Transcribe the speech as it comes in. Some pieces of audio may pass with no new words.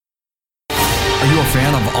Are you a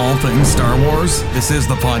fan of all things Star Wars? This is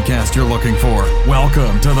the podcast you're looking for.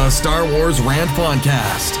 Welcome to the Star Wars Rant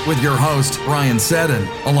Podcast with your host, Brian Seddon,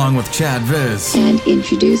 along with Chad Viz. And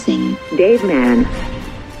introducing Dave Mann.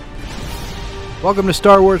 Welcome to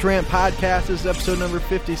Star Wars Rant Podcast. This is episode number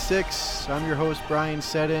 56. I'm your host, Brian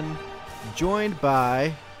Seddon, joined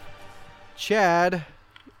by Chad,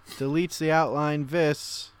 deletes the outline,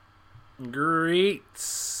 Viz.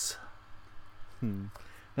 Greats.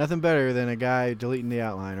 Nothing better than a guy deleting the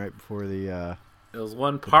outline right before the It was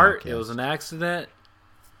one part. podcast. It was an accident.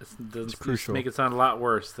 It doesn't crucial. make it sound a lot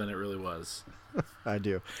worse than it really was. I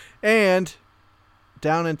do. And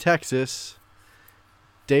down in Texas,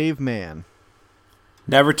 Dave Mann.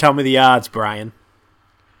 Never tell me the odds, Brian.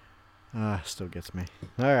 Still gets me.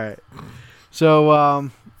 All right. So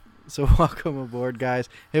welcome aboard, guys.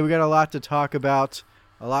 Hey, we got a lot to talk about.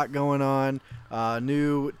 A lot going on.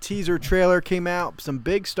 New teaser trailer came out. Some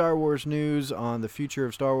big Star Wars news on the future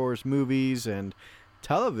of Star Wars movies and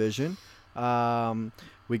television.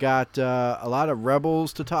 We got a lot of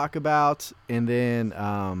Rebels to talk about, and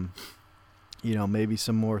then maybe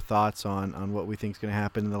some more thoughts on what we think is going to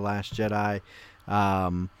happen in The Last Jedi,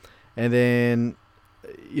 and then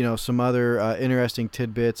some other interesting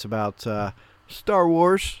tidbits about Star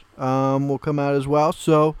Wars will come out as well.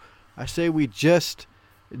 So I say we just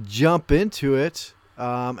jump into it.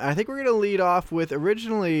 I think we're going to lead off with,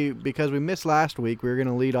 originally, because we missed last week, we were going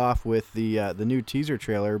to lead off with the new teaser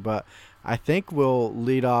trailer, but I think we'll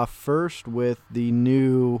lead off first with the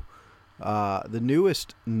newest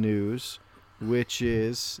news, which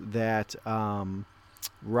is that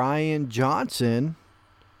Rian Johnson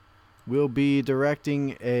will be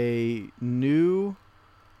directing a new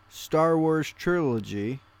Star Wars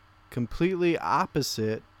trilogy, completely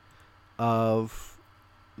opposite of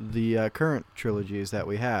the current trilogies that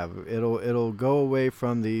we have. It'll go away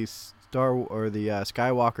from the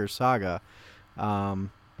Skywalker saga. So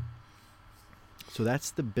that's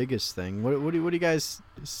the biggest thing. What do you guys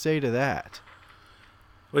say to that?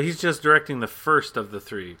 Well, he's just directing the first of the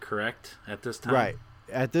three, correct? At this time, Right.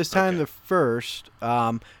 At this time, Okay. the first.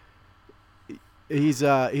 He's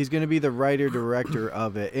going to be the writer-director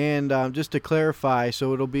of it, and just to clarify,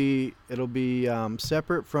 so it'll be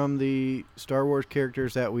separate from the Star Wars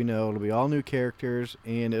characters that we know. It'll be all new characters,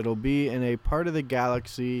 and it'll be in a part of the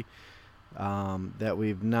galaxy that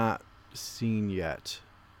we've not seen yet.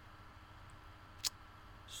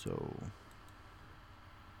 So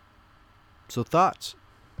thoughts?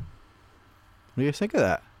 What do you guys think of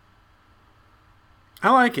that?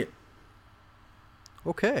 I like it.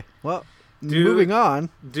 Okay, well. Do- Moving on.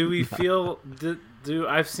 Do we feel? Do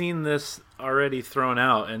I've seen this already thrown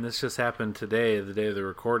out, and this just happened today, the day of the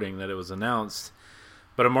recording, that it was announced.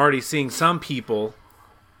 But I'm already seeing some people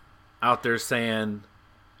out there saying,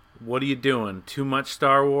 "What are you doing? Too much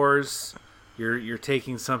Star Wars? You're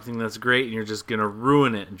taking something that's great and you're just gonna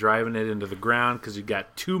ruin it and driving it into the ground because you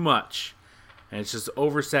got too much, and it's just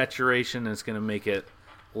oversaturation and it's gonna make it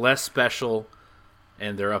less special."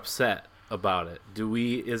 And they're upset about it.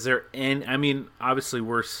 Is there any, I mean, obviously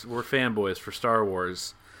we're fanboys for Star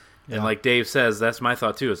Wars, and like Dave says, that's my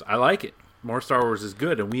thought too, is I like it. More Star Wars is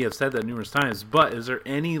good, and we have said that numerous times, but is there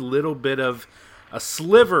any little bit of a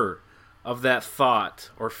sliver of that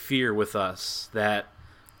thought or fear with us that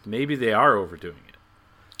maybe they are overdoing it?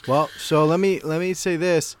 Well, so let me say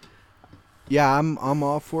this. Yeah, I'm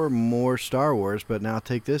all for more Star Wars, but now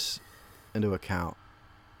take this into account.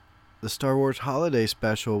 The Star Wars Holiday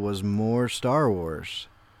Special was more Star Wars,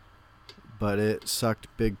 but it sucked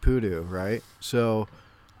big poodoo, right? So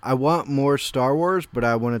I want more Star Wars, but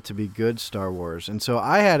I want it to be good Star Wars. And so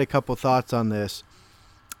I had a couple thoughts on this,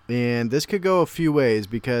 and this could go a few ways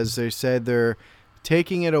because they said they're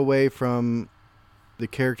taking it away from the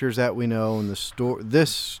characters that we know and this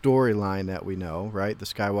storyline that we know, right? The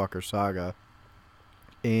Skywalker saga.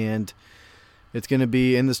 And it's going to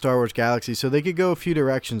be in the Star Wars galaxy. So they could go a few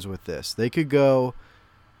directions with this. They could go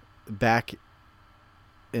back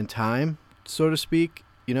in time, so to speak,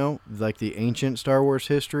 like the ancient Star Wars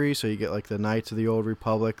history. So you get like the Knights of the Old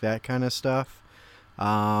Republic, that kind of stuff.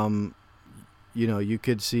 You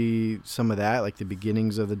could see some of that, like the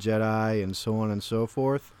beginnings of the Jedi and so on and so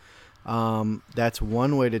forth. That's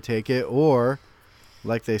one way to take it. Or,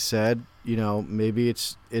 like they said, maybe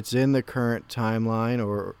it's in the current timeline,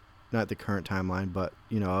 or not the current timeline, but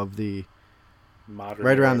of the Modern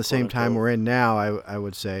right around era, the same quote, time unquote. we're in now, I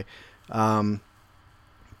would say.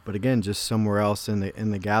 But again, just somewhere else in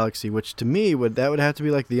the galaxy, which to me would have to be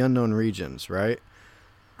like the unknown regions, right?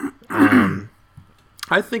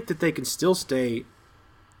 I think that they can still stay.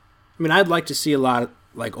 I mean, I'd like to see a lot of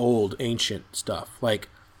like old ancient stuff. Like,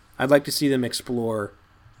 I'd like to see them explore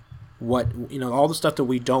what, all the stuff that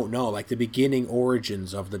we don't know, like the beginning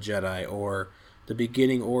origins of the Jedi or the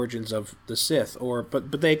beginning origins of the Sith,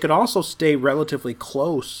 but they could also stay relatively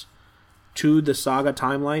close to the saga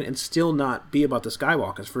timeline and still not be about the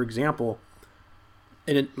Skywalkers. For example,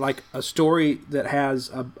 like a story that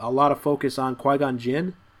has a lot of focus on Qui-Gon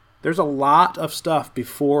Jinn, there's a lot of stuff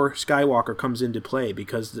before Skywalker comes into play,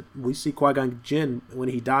 because we see Qui-Gon Jinn when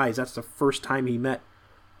he dies. That's the first time he met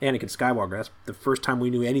Anakin Skywalker. That's the first time we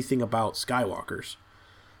knew anything about Skywalkers.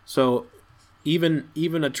 So even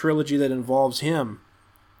a trilogy that involves him,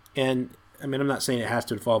 and I mean, I'm not saying it has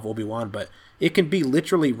to involve Obi-Wan, but it can be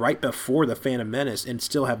literally right before the Phantom Menace and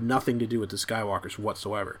still have nothing to do with the Skywalkers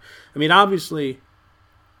whatsoever. I mean, obviously,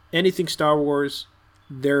 anything Star Wars,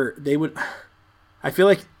 they would. I feel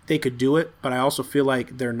like they could do it, but I also feel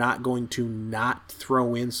like they're not going to not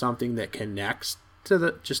throw in something that connects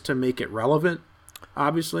to just to make it relevant,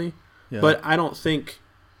 obviously. Yeah. But I don't think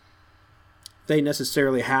they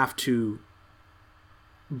necessarily have to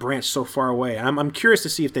branch so far away. I'm curious to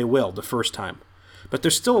see if they will the first time. But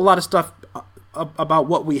there's still a lot of stuff about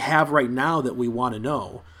what we have right now that we want to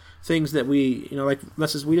know. Things that we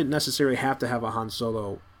didn't necessarily have to have a Han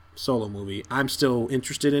Solo movie. I'm still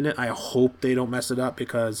interested in it. I hope they don't mess it up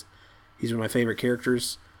because he's one of my favorite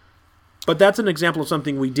characters. But that's an example of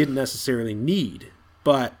something we didn't necessarily need.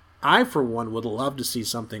 But I, for one, would love to see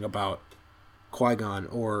something about Qui-Gon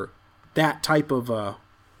or that type of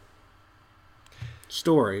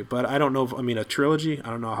story. But I don't know a trilogy, I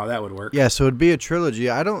don't know how that would work. Yeah, so it'd be a trilogy.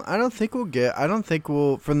 I don't think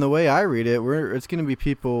we'll from the way I read it, it's going to be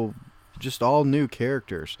people, just all new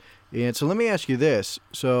characters. And so let me ask you this.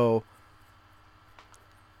 So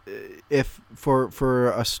if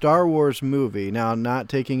for a Star Wars movie, now not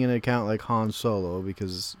taking into account like Han Solo,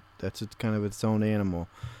 because that's kind of its own animal,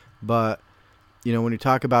 but when you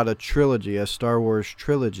talk about a trilogy, a Star Wars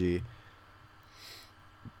trilogy,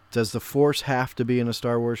 does the Force have to be in a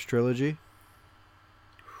Star Wars trilogy?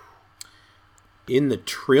 In the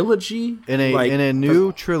trilogy? In a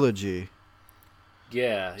new trilogy.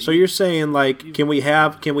 Yeah. So you're saying, like, can we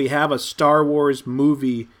have a Star Wars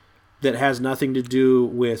movie that has nothing to do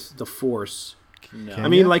with the Force? No. I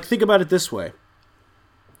mean, like, think about it this way.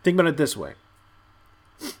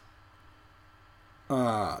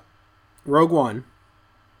 Rogue One.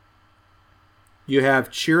 You have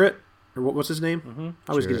Chirrut, or what's his name? Mm-hmm. I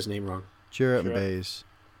always get his name wrong. Chirrut and Baze.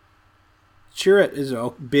 Chirrut is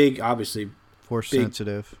a big, obviously,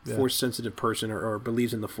 Force-sensitive person or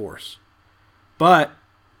believes in the Force. But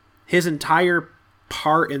his entire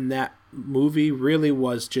part in that movie really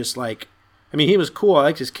was just like, I mean, he was cool. I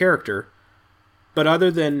liked his character. But other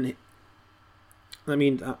than, I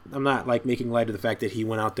mean, I'm not like making light of the fact that he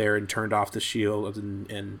went out there and turned off the shield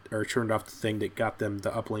or turned off the thing that got them the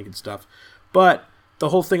uplink and stuff. But the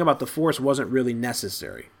whole thing about the Force wasn't really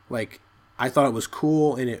necessary. Like, I thought it was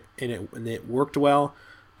cool and it worked well,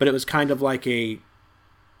 but it was kind of like it's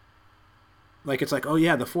like, oh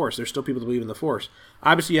yeah, the Force. There's still people that believe in the Force.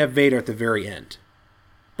 Obviously, you have Vader at the very end.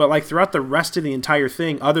 But like throughout the rest of the entire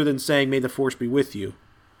thing, other than saying, may the Force be with you,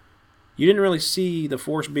 you didn't really see the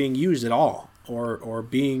Force being used at all or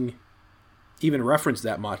being even referenced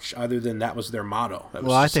that much, other than that was their motto. That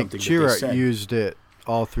was I think Chirrut used it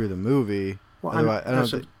all through the movie. Well,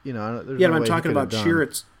 I'm talking about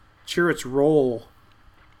Chirrut's role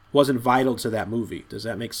wasn't vital to that movie. Does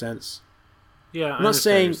that make sense? Yeah, I'm not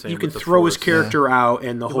saying you can throw his character out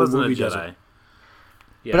and the whole movie doesn't.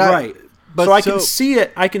 Yeah. Right. But so I can see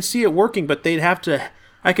it. I can see it working, but they'd have to.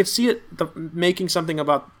 I could see it making something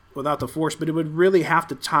without the Force, but it would really have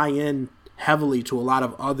to tie in heavily to a lot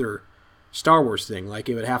of other Star Wars thing. Like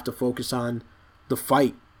it would have to focus on the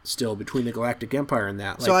fight still between the Galactic Empire and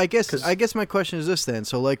that. Like, so I guess my question is this then.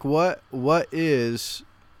 So like what is,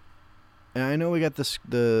 and I know we got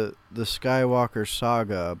the Skywalker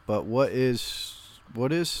saga, but what is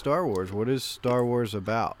Star Wars? What is Star Wars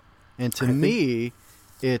about? And to me,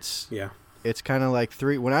 it's kind of like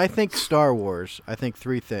three. When I think Star Wars, I think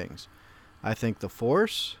three things. I think the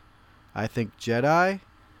Force, I think Jedi,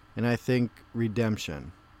 and I think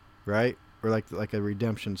redemption, right? Or like a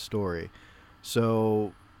redemption story.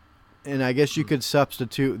 So, and I guess you could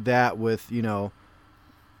substitute that with,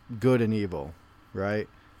 good and evil, right?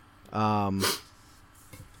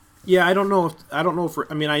 Yeah, I don't know if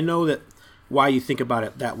I mean, I know that why you think about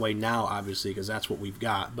it that way now, obviously, because that's what we've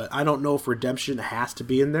got. But I don't know if redemption has to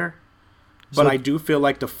be in there. But I do feel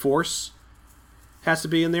like the Force has to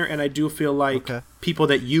be in there, and I do feel like people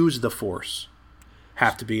that use the Force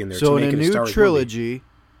have to be in there. So to make in a it new trilogy,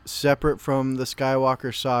 separate from the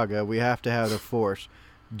Skywalker saga, we have to have the Force.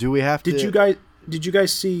 Do we have to? Did you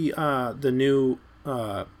guys see the new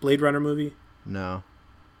Blade Runner movie? No.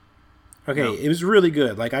 Okay, No. It was really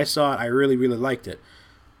good. Like, I saw it, I really, really liked it.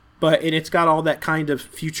 And it's got all that kind of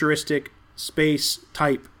futuristic space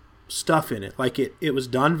type stuff in it. Like, it was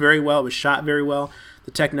done very well. It was shot very well.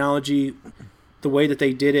 The technology, the way that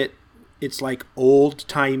they did it, it's like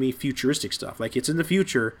old-timey futuristic stuff. Like, it's in the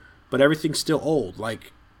future, but everything's still old.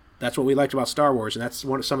 Like, that's what we liked about Star Wars, and that's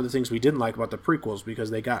some of the things we didn't like about the prequels,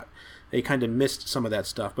 because they kind of missed some of that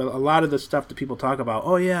stuff. But a lot of the stuff that people talk about,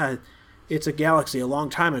 oh yeah, it's a galaxy a long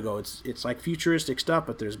time ago. It's like futuristic stuff,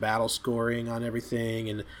 but there's battle scoring on everything,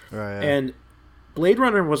 and Right. and Blade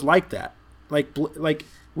Runner was like that. Like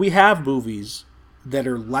we have movies that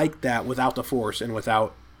are like that without the Force and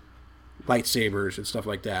without lightsabers and stuff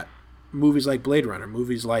like that. Movies like Blade Runner,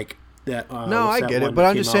 movies like that. No, what's I that get one it, but that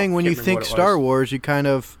I'm came just out? saying when Can't you remember think what it Star was. Wars, you kind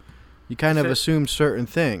of If it- assume certain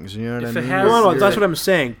things. You know what if I it mean? has- No, You're that's right. what I'm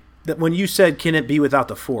saying. That when you said, "Can it be without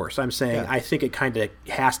the Force?" I'm saying Yeah. I think it kind of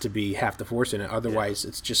has to be half the Force in it. Otherwise,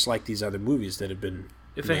 it's just like these other movies that have been.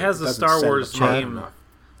 If made. it has the doesn't Star set it Wars apart name, enough.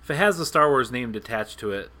 if it has the Star Wars name attached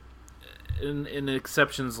to it, in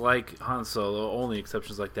exceptions like Han Solo, only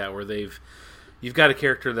exceptions like that, where you've got a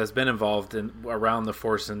character that's been involved in around the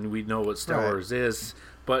Force, and we know what Star Right. Wars is.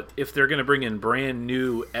 But if they're going to bring in brand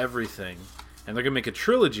new everything, and they're going to make a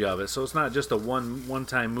trilogy of it, so it's not just a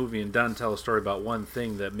one-time movie and done, tell a story about one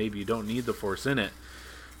thing that maybe you don't need the Force in it.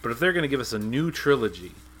 But if they're going to give us a new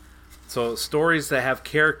trilogy, so stories that have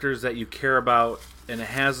characters that you care about, and it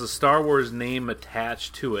has the Star Wars name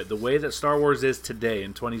attached to it, the way that Star Wars is today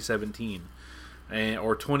in 2017,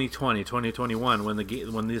 or 2020, 2021,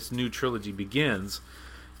 when this new trilogy begins,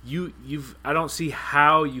 I don't see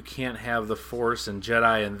how you can't have the Force and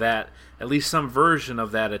Jedi and that, at least some version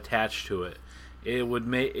of that attached to it. It would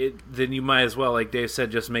make it. Then you might as well, like Dave said,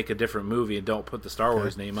 just make a different movie and don't put the Star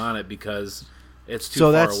Wars name on it, because it's too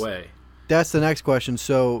far away. That's the next question.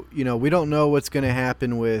 So, we don't know what's going to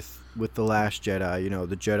happen with The Last Jedi.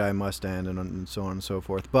 The Jedi must end, and so on and so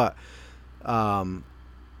forth. But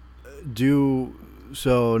new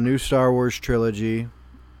Star Wars trilogy,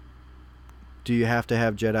 do you have to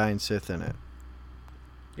have Jedi and Sith in it?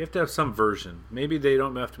 You have to have some version. Maybe they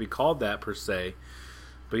don't have to be called that per se,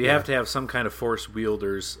 but you have to have some kind of Force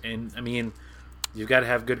wielders. And, I mean, you've got to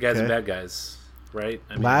have good guys and Okay. bad guys, right?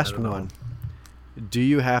 I mean, Last I don't know. one. Do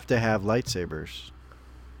you have to have lightsabers?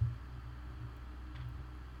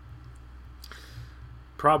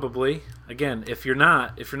 Probably. Again, if you're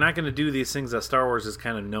not going to do these things that Star Wars is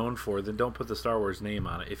kind of known for, then don't put the Star Wars name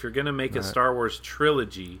on it. If you're going to make a Right. Star Wars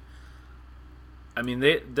trilogy, I mean,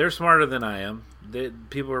 they're smarter than I am.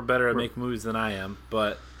 People are better at making movies than I am,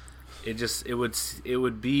 but it seems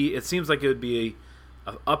like it would be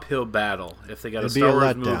an uphill battle if they got It'd a be Star a Wars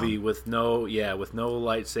letdown. movie with no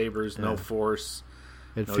lightsabers, no Yeah. Force,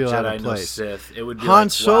 It'd no feel out Jedi, of no place. Sith. It would be Han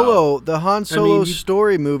like, Solo, wow. the Han Solo you-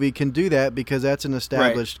 story movie can do that because that's an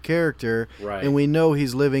established character, Right. and we know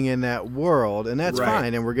he's living in that world, and that's Right.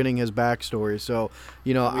 fine, and we're getting his backstory. So,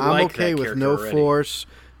 I'm like okay that with character no already. Force.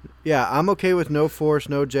 Yeah, I'm okay with no Force,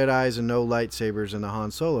 no Jedis, and no lightsabers in the Han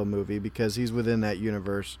Solo movie because he's within that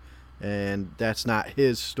universe, and that's not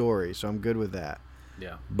his story. So I'm good with that.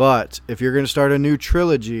 Yeah, But if you're going to start a new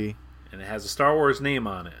trilogy, and it has a Star Wars name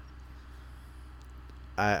on it.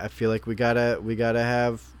 I feel like we gotta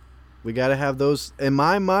have those in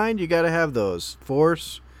my mind. You gotta have those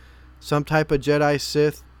Force, some type of Jedi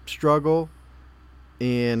Sith struggle,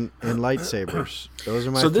 and lightsabers. Those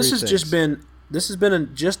are my. So this three has just things. been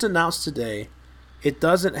just announced today. It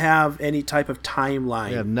doesn't have any type of timeline.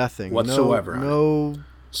 We have nothing whatsoever on it. No.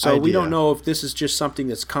 So we idea. don't know if this is just something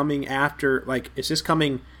that's coming after. Like, is this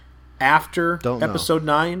coming after Don't know. Episode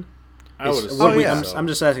 9? I would Is- assume what are we- yeah. I'm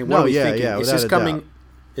just asking. What No, are we yeah, thinking? yeah, Is without this a coming? doubt.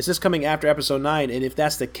 Is this coming after Episode 9? And if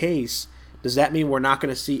that's the case, does that mean we're not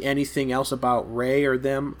going to see anything else about Rey or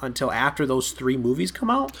them until after those 3 movies come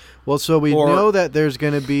out? Well, so we Or- know that there's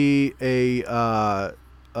going to be a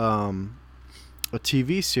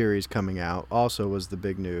TV series coming out. Also, was the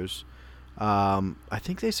big news. I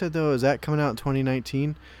think they said though, is that coming out in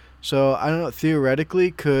 2019? So I don't know.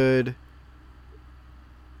 Theoretically, could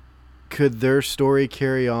their story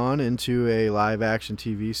carry on into a live action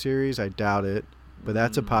TV series? I doubt it, but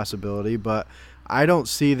that's a possibility. But I don't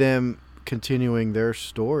see them continuing their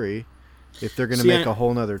story if they're going to See, make I- a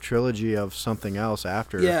whole nother trilogy of something else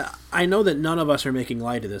after. Yeah, I know that none of us are making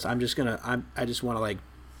light of this. I just want to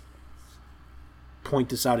point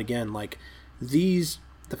this out again. Like,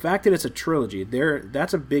 the fact that it's a trilogy,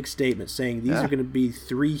 that's a big statement saying these Yeah. are going to be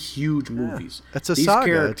 3 huge movies. It's a These saga.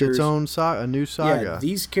 It's characters- its own a new saga. Yeah,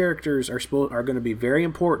 these characters are going to be very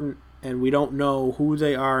important, and we don't know who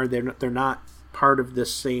they are. They're not part of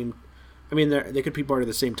this same. I mean, they could be part of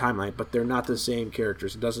the same timeline, but they're not the same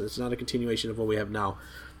characters. It's not a continuation of what we have now.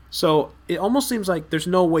 So it almost seems like there's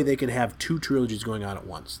no way they can have two trilogies going on at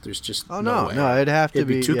once. There's just no way. No, it'd have to It'd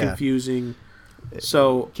be too confusing.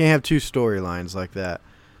 So can't have two storylines like that.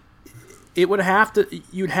 it would have to.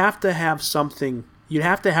 You'd have to have something. You'd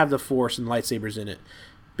have to have the Force and lightsabers in it,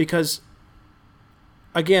 because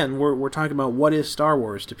again, we're talking about what is Star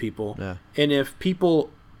Wars to people, and if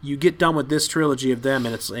people. You get done with this trilogy of them,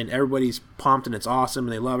 and everybody's pumped and it's awesome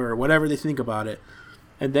and they love it or whatever they think about it,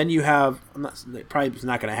 and then you have probably it's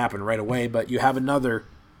not going to happen right away, but you have another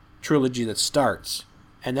trilogy that starts,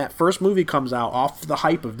 and that first movie comes out off the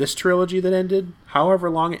hype of this trilogy that ended, however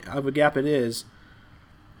long of a gap it is,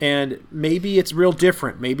 and maybe it's real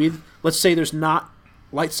different. Maybe let's say there's not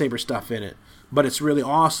lightsaber stuff in it, but it's really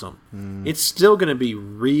awesome. It's still going to be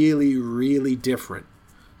really, really different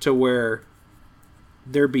to where.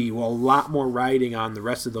 There'd be a lot more writing on the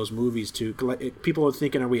rest of those movies too. People are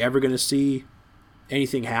thinking, are we ever going to see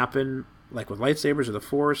anything happen like with lightsabers or the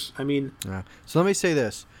Force? I mean, so let me say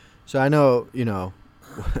this. So I know,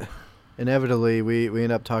 inevitably we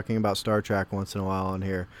end up talking about Star Trek once in a while on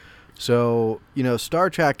here. So Star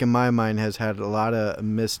Trek in my mind has had a lot of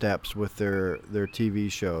missteps with their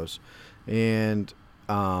TV shows, and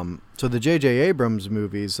so the J.J. Abrams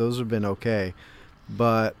movies, those have been okay,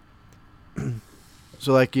 but.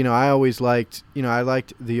 So, I always liked, I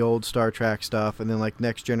liked the old Star Trek stuff, and then,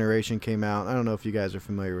 Next Generation came out. I don't know if you guys are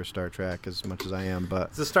familiar with Star Trek as much as I am, but...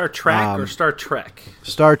 Is it Star Trek or Star Trek?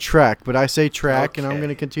 Star Trek, but I say Trek, and I'm going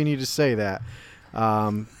to continue to say that.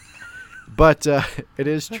 But it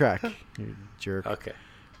is Trek, you jerk. Okay.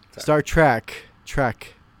 Sorry. Star Trek.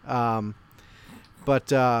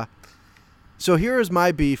 So here is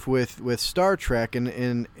my beef with Star Trek,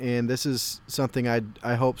 and this is something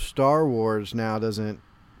I hope Star Wars now doesn't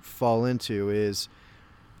fall into, is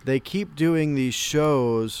they keep doing these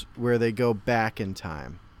shows where they go back in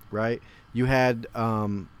time, right? You had,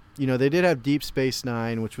 they did have Deep Space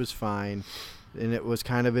Nine, which was fine, and it was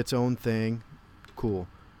kind of its own thing. Cool.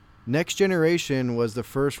 Next Generation was the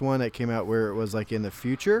first one that came out where it was in the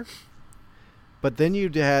future. But then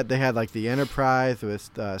they had the Enterprise with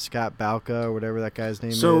Scott Balka or whatever that guy's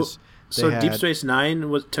name is. So Deep Space Nine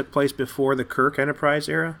took place before the Kirk Enterprise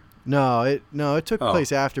era? No, it took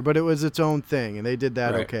place after, but it was its own thing, and they did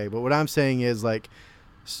that okay. But what I'm saying is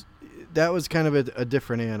that was kind of a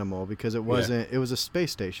different animal, because it wasn't. Yeah. It was a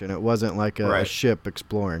space station. It wasn't like a ship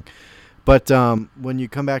exploring. But when you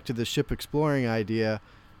come back to the ship exploring idea,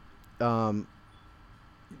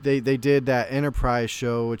 They did that Enterprise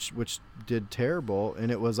show, which did terrible,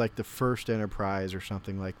 and it was the first Enterprise or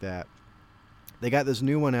something like that. They got this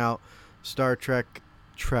new one out, Star Trek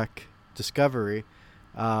Discovery,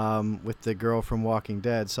 with the girl from Walking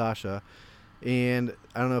Dead, Sasha, and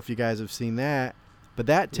I don't know if you guys have seen that, but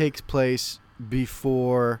that takes place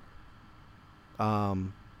before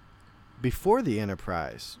the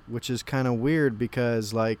Enterprise, which is kind of weird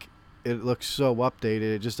because it looks so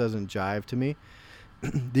updated, it just doesn't jive to me.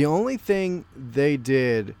 The only thing they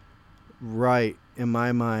did right, in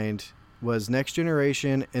my mind, was Next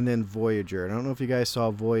Generation and then Voyager. I don't know if you guys saw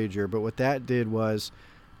Voyager, but what that did was,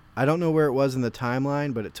 I don't know where it was in the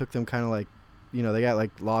timeline, but it took them kind of they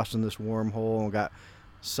got lost in this wormhole and got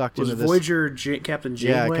sucked into this. Was Voyager Captain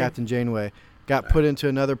Janeway? Yeah, Captain Janeway. Got put into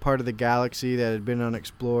another part of the galaxy that had been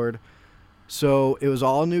unexplored. So it was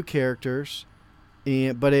all new characters,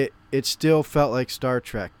 but it still felt like Star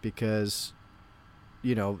Trek because...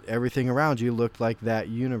 everything around you looked like that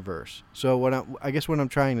universe. So I guess what I'm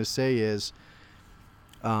trying to say is,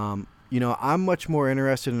 I'm much more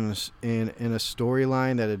interested in a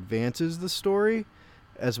storyline that advances the story.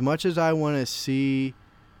 As much as I want to see,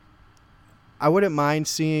 I wouldn't mind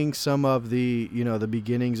seeing some of the the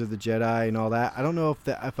beginnings of the Jedi and all that. I don't know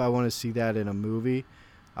if I want to see that in a movie.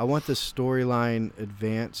 I want the storyline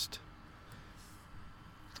advanced.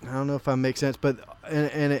 I don't know if that makes sense, but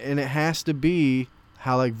and it has to be.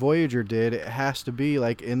 How Voyager did, it has to be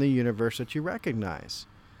in the universe that you recognize.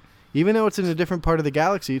 Even though it's in a different part of the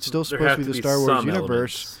galaxy, it's still supposed to be the Star Wars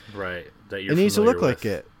universe. Right. That you're it needs to look with. like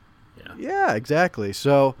it. Yeah. Yeah, exactly.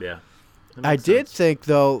 So I did think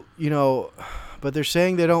though, but they're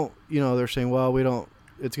saying they don't, they're saying, well, we don't,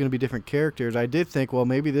 it's going to be different characters. I did think, well,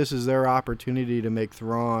 maybe this is their opportunity to make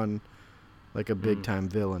Thrawn a big time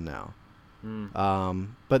villain now.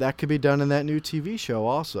 But that could be done in that new TV show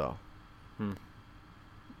also.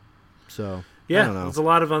 So I don't know. There's a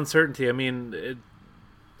lot of uncertainty. I mean,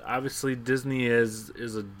 obviously Disney is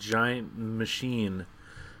a giant machine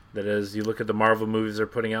that, as you look at the Marvel movies they're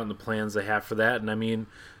putting out and the plans they have for that, and I mean,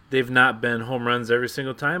 they've not been home runs every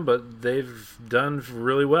single time, but they've done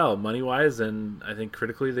really well money-wise, and I think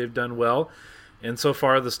critically they've done well. And so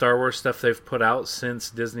far, the Star Wars stuff they've put out since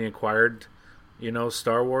Disney acquired,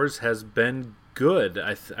 Star Wars has been good.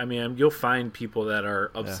 I mean, you'll find people that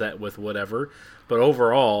are upset with whatever, but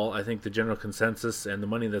overall, I think the general consensus and the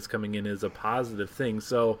money that's coming in is a positive thing.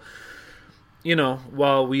 So,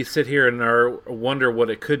 while we sit here and wonder what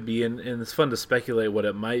it could be, and it's fun to speculate what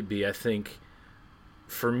it might be, I think,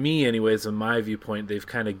 for me anyways, in my viewpoint, they've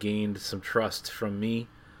kind of gained some trust from me,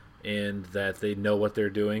 and that they know what they're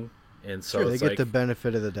doing. And so sure, they it's get the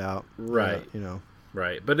benefit of the doubt. Right.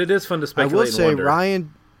 Right. But it is fun to speculate. I will say and wonder.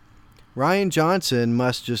 Ryan Johnson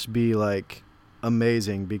must just be like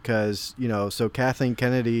amazing because, so Kathleen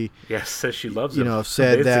Kennedy says she loves him.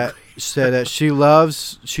 Said that she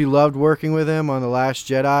loved working with him on The Last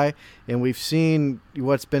Jedi, and we've seen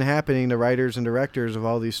what's been happening to writers and directors of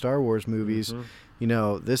all these Star Wars movies.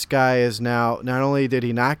 Mm-hmm. This guy is now, not only did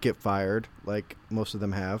he not get fired like most of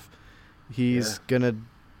them have, he's going to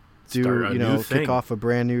kick off a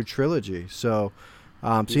brand new trilogy. So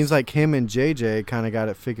seems like him and JJ kind of got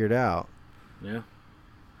it figured out. Yeah.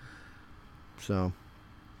 So,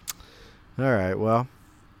 all right. Well,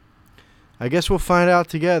 I guess we'll find out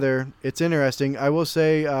together. It's interesting. I will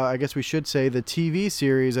say, I guess we should say the TV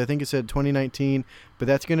series, I think it said 2019, but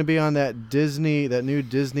that's going to be on that new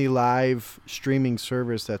Disney live streaming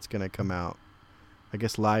service that's going to come out. I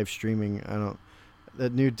guess live streaming.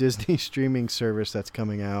 That new Disney streaming service that's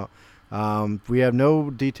coming out. We have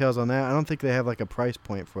no details on that. I don't think they have like a price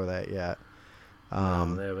point for that yet.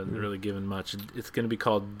 No, they haven't really given much. It's going to be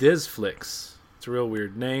called Disflix. It's a real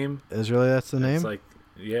weird name. That's the name? It's like,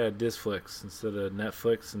 Disflix. Instead of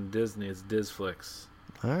Netflix and Disney, it's Disflix.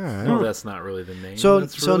 All right. No, that's not really the name. So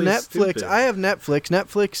really Netflix, stupid. I have Netflix.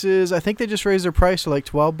 Netflix is, I think they just raised their price to like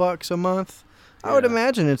 $12 a month. I would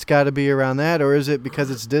imagine it's got to be around that, or is it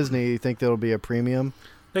because it's Disney? You think there'll be a premium?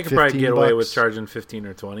 They could probably get away with charging 15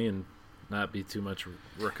 or 20 and not be too much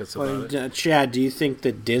ruckus about it. Chad, do you think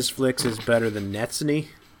that Disflix is better than Netsny?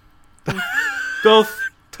 Both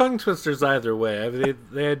tongue twisters either way. I mean,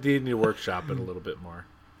 they need to workshop it a little bit more.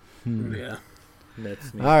 Yeah.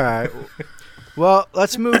 Netsny. All right. Well,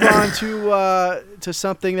 let's move on to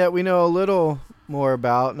something that we know a little more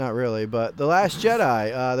about. Not really, but The Last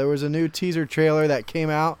Jedi. There was a new teaser trailer that came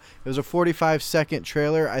out. It was a 45-second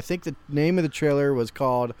trailer. I think the name of the trailer was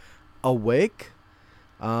called Awake.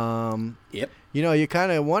 Yep. You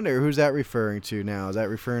kind of wonder who's that referring to now. Is that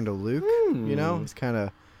referring to Luke? He's kind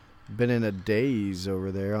of been in a daze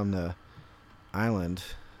over there on the island,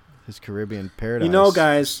 his Caribbean paradise.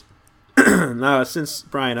 Guys, now since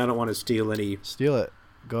Brian, I don't want to steal any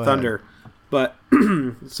Go thunder, ahead. but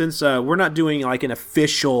since we're not doing like an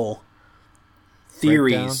official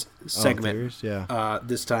theories segment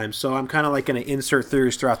this time, so I'm kind of like going to insert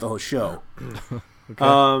theories throughout the whole show.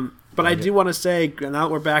 Okay. But I do want to say, now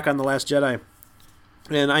that we're back on The Last Jedi,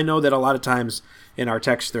 and I know that a lot of times in our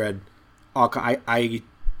text thread,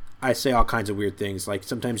 I say all kinds of weird things. Like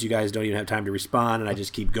sometimes you guys don't even have time to respond, and I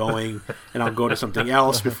just keep going, and I'll go to something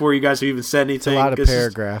else before you guys have even said anything. It's a lot of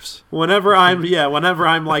paragraphs. Whenever I'm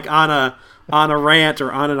like on a rant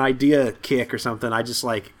or on an idea kick or something, I just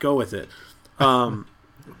like go with it.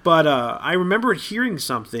 But I remember hearing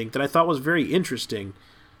something that I thought was very interesting.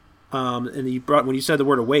 And when you said the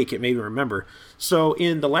word awake, it made me remember. So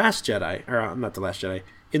in The Last Jedi, or not The Last Jedi,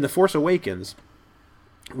 in The Force Awakens,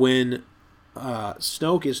 when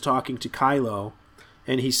Snoke is talking to Kylo,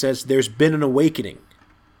 and he says, "There's been an awakening.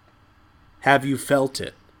 Have you felt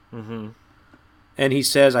it?" Mm-hmm. And he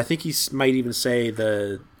says, I think he might even say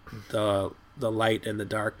the light and the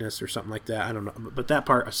darkness or something like that. I don't know. But that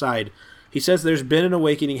part aside, he says, "There's been an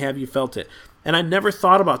awakening. Have you felt it?" And I never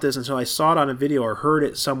thought about this until I saw it on a video or heard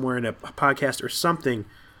it somewhere in a podcast or something.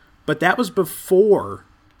 But that was before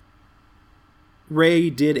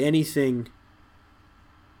Rey did anything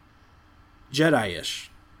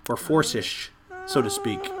Jedi-ish or Force-ish, so to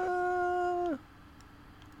speak. I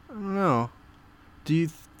don't know. Do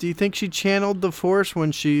you think she channeled the Force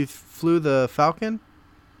when she flew the Falcon?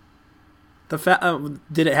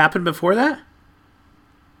 Did it happen before that?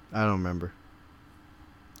 I don't remember.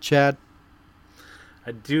 Chad?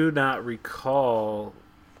 I do not recall.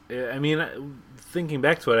 I mean, thinking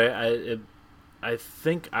back to it, I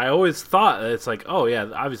think I always thought it's like, oh yeah,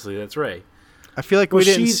 obviously that's Rey. I feel like we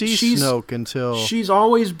didn't see Snoke until she's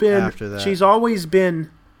always been after that. She's always been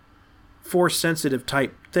Force sensitive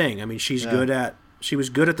type thing. I mean, she was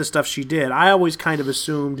good at the stuff she did. I always kind of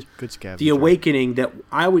assumed the awakening that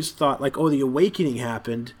I always thought like, oh, the awakening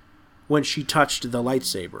happened when she touched the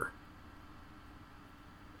lightsaber.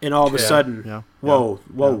 and all of a sudden, Yeah. whoa,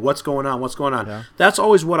 Yeah. what's going on? What's going on? Yeah. That's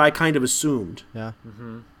always what I kind of assumed. Yeah.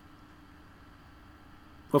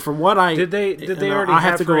 But from what I Did they and already I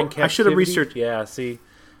have to her in go? I should have captivity? researched. Yeah, see,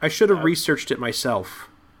 I should have researched it myself.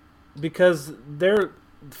 because they're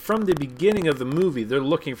from the beginning of the movie, they're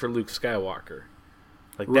looking for Luke Skywalker.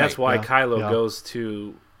 Like that's Right, why yeah, Kylo yeah. goes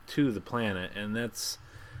to the planet, and that's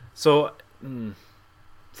so.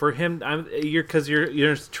 For him, you're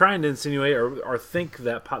trying to insinuate or think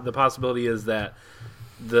that the possibility is that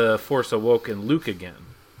the Force awoke in Luke again,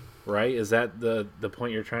 right? Is that the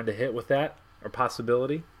point you're trying to hit with that, or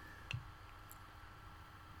possibility?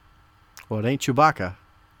 Well, it ain't Chewbacca.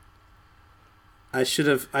 I should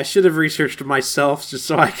have researched it myself just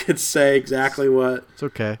so I could say exactly what It's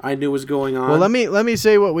okay. I knew was going on. Well, let me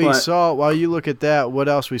say what we But- saw while you look at that. What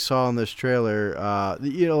else we saw in this trailer? A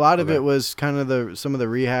lot of Okay. it was kind of some of the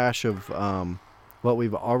rehash of what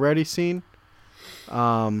we've already seen.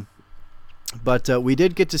 But we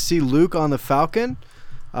did get to see Luke on the Falcon,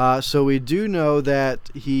 so we do know that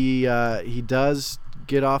he does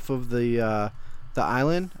get off of the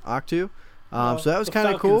island, Octu. So that was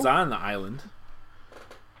kind of cool. Falcon's on the island.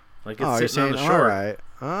 Like it's Oh, you're sitting on saying the shore.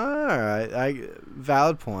 all right.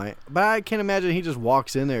 Valid point, but I can't imagine he just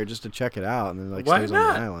walks in there just to check it out and then Why stays not?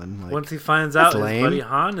 on the island. Like, Once he finds out his lame. buddy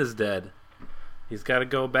Han is dead, he's got to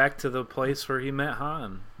go back to the place where he met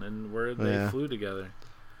Han and where they Yeah. flew together.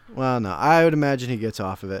 well, no, I would imagine he gets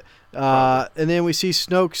off of it. And then we see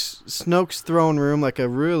Snoke's throne room, like a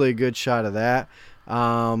really good shot of that.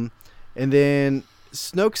 And then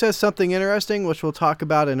Snoke says something interesting, which we'll talk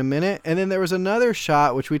about in a minute. And then there was another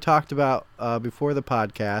shot, which we talked about before the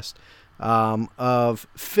podcast, of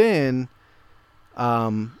Finn.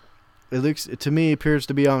 It looks to me appears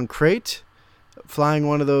to be on Crate, flying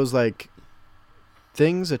one of those like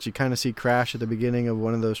things that you kind of see crash at the beginning of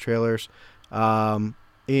one of those trailers.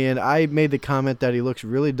 And I made the comment that he looks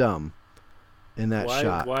really dumb in that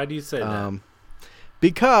shot. Why do you say that?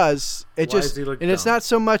 Because it Why just does he look and it's dumb? not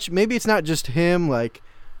so much. Maybe it's not just him. Like,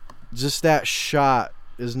 just that shot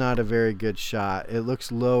is not a very good shot. It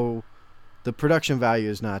looks low. The production value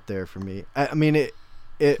is not there for me. I mean,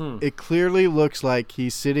 it clearly looks like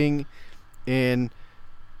he's sitting in,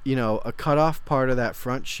 a cut off part of that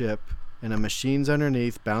front ship, and a machine's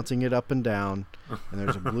underneath bouncing it up and down, and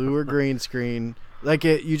there's a blue or green screen. Like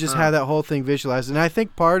you just have that whole thing visualized, and I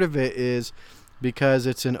think part of it is because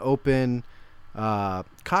it's an open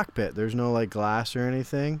cockpit. There's no like glass or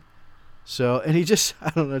anything. So, and he just,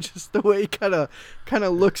 I don't know, just the way he kind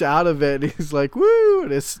of looks out of it. He's like, woo,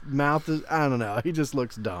 and his mouth is, I don't know. He just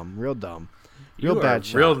looks dumb, real dumb, real You bad are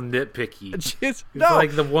shot. real nitpicky. It's It's no,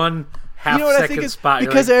 like the one half you know what I second think is spot.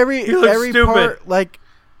 You're because like, every "You look stupid." part, like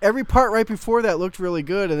every part right before that looked really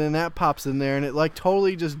good, and then that pops in there, and it like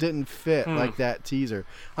totally just didn't fit like that teaser.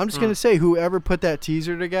 I'm just gonna say, whoever put that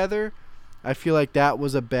teaser together, I feel like that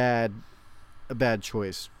was a bad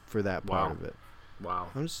choice for that part Wow. of it. Wow.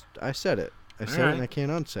 I said it. I said it, right. and I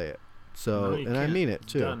can't unsay it. So, No, you and I can't. mean it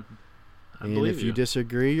too. Done. I And believe if you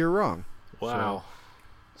disagree, you're wrong. Wow.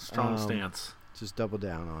 Strong um, stance. Just double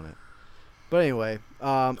down on it. But anyway,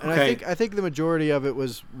 and Okay. I think the majority of it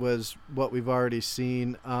was what we've already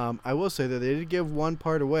seen. I will say that they did give one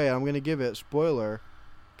part away. I'm going to give it spoiler.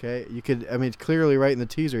 Okay, clearly right in the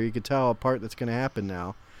teaser, you could tell a part that's going to happen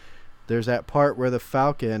now. There's that part where the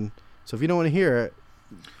Falcon. So if you don't want to hear it,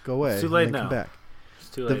 go away. It's too late and then now. Come back. It's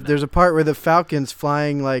too late. There's a part where the Falcon's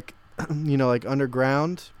flying like, like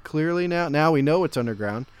underground. Clearly now we know it's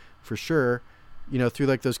underground for sure. Through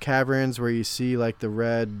like those caverns where you see like the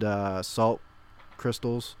red salt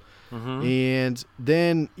crystals. Mm-hmm. And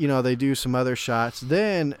then, they do some other shots.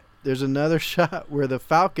 Then there's another shot where the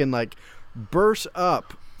Falcon like bursts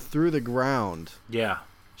up through the ground, Yeah.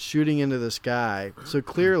 shooting into the sky. So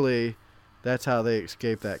clearly that's how they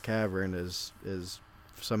escape that cavern is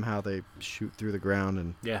somehow they shoot through the ground.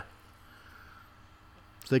 And Yeah.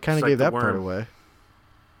 so they kind It's of like gave the that part worm. away.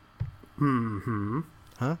 Mm-hmm.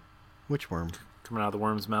 Huh? Which worm? Coming out of the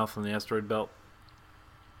worm's mouth on the asteroid belt.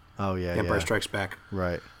 Oh, yeah, Empire yeah. Strikes Back.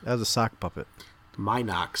 Right. That was a sock puppet.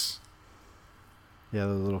 Minox. Yeah,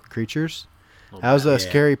 the little creatures. Little That was a Yeah.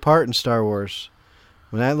 scary part in Star Wars.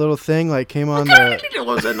 When that little thing like came on the... What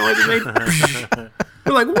was that noise it made?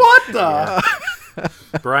 You're like, what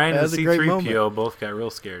the? Brian That and was a great C-3PO both got real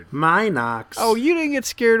scared. Minox. Oh, you didn't get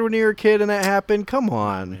scared when you were a kid and that happened? Come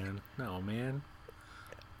on. Man. No, man.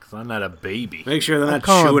 Because I'm not a baby. Make sure they're I'm not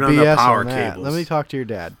calling chewing on BS the power on that. cables. Let me talk to your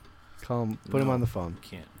dad. Call him. Put him No. on the phone.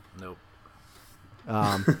 Can't. Nope.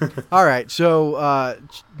 All right. So,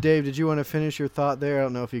 Dave, did you want to finish your thought there? I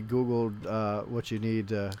don't know if you Googled what you need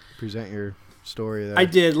to present your story there. I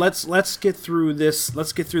did. Let's get through this.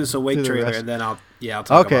 Let's get through this Awake Through the trailer, rest. and then I'll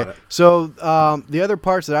talk about it. So the other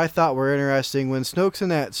parts that I thought were interesting when Snoke's in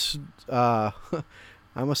that, I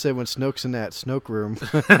almost said when Snoke's in that Snoke room,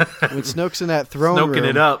 when Snoke's in that throne room, Snoking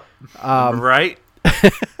it up, right?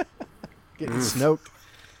 getting Snoked.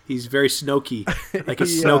 He's very Snokey, like a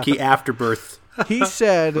Snokey afterbirth. He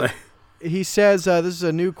said, he says, this is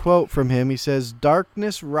a new quote from him. He says,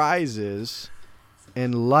 "Darkness rises,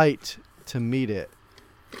 and light to meet it."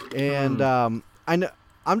 And I know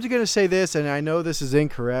I'm just gonna say this, and I know this is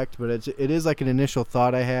incorrect, but it is like an initial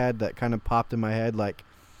thought I had that kind of popped in my head. Like,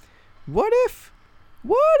 what if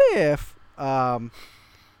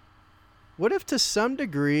to some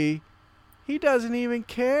degree he doesn't even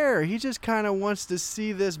care? He just kind of wants to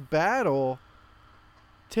see this battle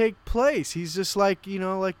take place. He's just like,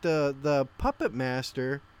 like the puppet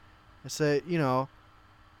master. I say,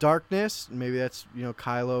 darkness, maybe that's,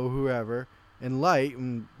 Kylo, whoever, and light,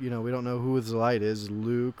 and, we don't know who the light is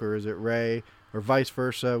Luke, or is it Rey, or vice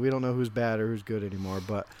versa. We don't know who's bad or who's good anymore,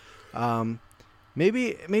 but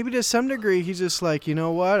maybe to some degree he's just like, you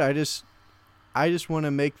know what, I just want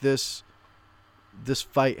to make this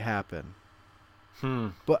fight happen.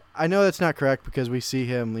 But I know that's not correct, because we see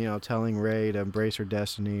him, telling Rey to embrace her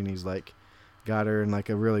destiny, and he's like got her in like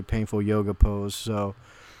a really painful yoga pose. So,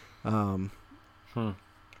 but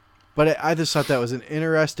I just thought that was an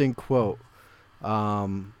interesting quote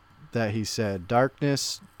that he said.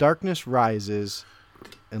 Darkness rises,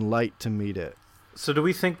 and light to meet it. So do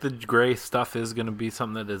we think the gray stuff is going to be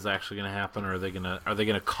something that is actually going to happen, or are they going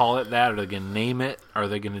to call it that? Are they going to name it? Are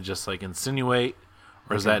they going to just like insinuate?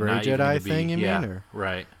 Or is that not even going to be? Thing, you mean? Or?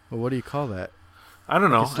 Right. Well, what do you call that? I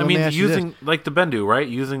don't know. I mean, using like the Bendu, right?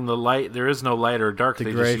 Using the light. There is no light or dark.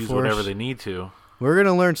 They just use whatever they need to. We're going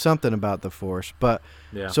to learn something about the Force, but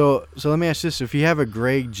yeah. So let me ask this: if you have a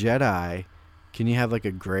gray Jedi, can you have like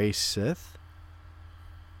a gray Sith?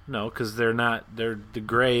 No, because they're not. The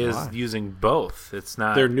gray is using both. It's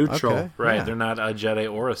not. They're neutral, okay, right? Yeah. They're not a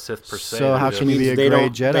Jedi or a Sith per se. So how can you be a gray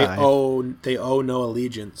Jedi? They owe no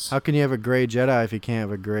allegiance. How can you have a gray Jedi if you can't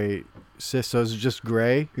have a gray Sith? So is it just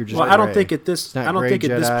gray? You're just well, gray. I don't think at this. I don't think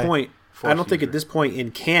at this Jedi. point. I don't think at this point in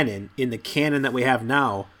the canon that we have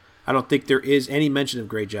now, I don't think there is any mention of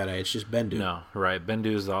gray Jedi. It's just Bendu. No, right.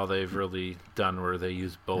 Bendu is all they've really done, where they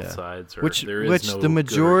use both sides. Or which there is no the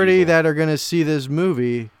majority good or evil. that are going to see this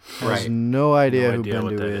movie has no idea who idea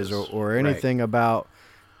what Bendu that is, is. or anything about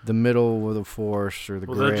the middle of the Force or the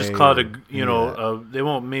gray. They'll just call it they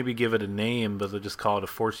won't maybe give it a name, but they'll just call it a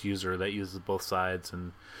Force user that uses both sides,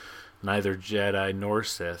 and neither Jedi nor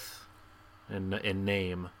Sith in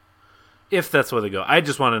name. If that's where they go. I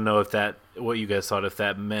just want to know what you guys thought, if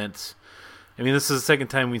that meant... I mean, this is the second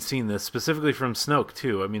time we've seen this, specifically from Snoke,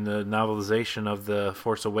 too. I mean, the novelization of The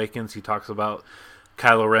Force Awakens, he talks about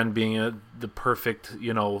Kylo Ren being the perfect,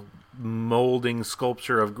 molding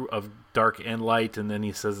sculpture of dark and light, and then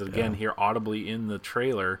he says it again here audibly in the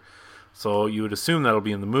trailer. So you would assume that'll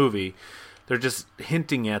be in the movie. They're just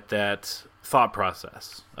hinting at that thought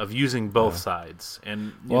process of using both sides.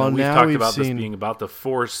 And we've talked about this being about the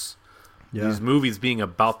Force... Yeah. These movies being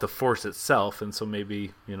about the Force itself, and so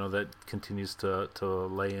maybe that continues to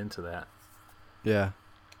lay into that. Yeah,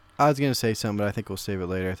 I was gonna say something, but I think we'll save it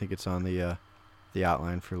later. I think it's on the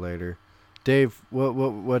outline for later. Dave,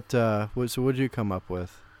 so what'd you come up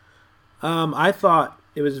with? I thought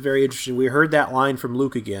it was very interesting. We heard that line from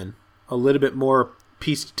Luke again, a little bit more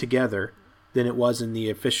pieced together than it was in the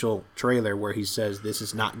official trailer, where he says this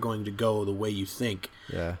is not going to go the way you think.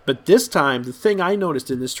 Yeah. But this time, the thing I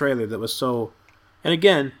noticed in this trailer that was so... And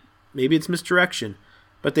again, maybe it's misdirection,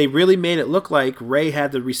 but they really made it look like Rey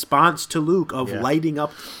had the response to Luke of lighting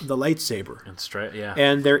up the lightsaber.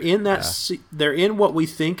 And they're in that... They're in what we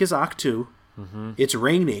think is Ahch-To. Mm-hmm. It's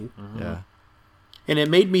raining. Mm-hmm. Yeah. And it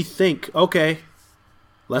made me think, okay,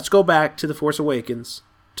 let's go back to The Force Awakens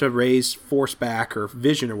to Rey's Force back, or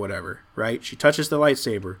vision, or whatever, right? She touches the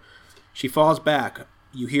lightsaber. She falls back.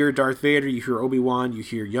 You hear Darth Vader, you hear Obi-Wan, you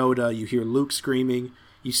hear Yoda, you hear Luke screaming.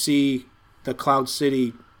 You see the Cloud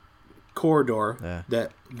City corridor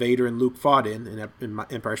that Vader and Luke fought in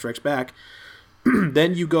Empire Strikes Back.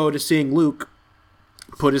 Then you go to seeing Luke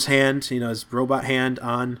put his hand, his robot hand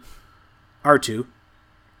on R2,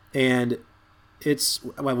 and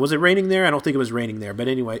was it raining there? I don't think it was raining there, but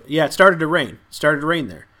anyway, it started to rain.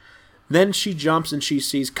 There. Then she jumps and she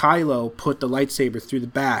sees Kylo put the lightsaber through the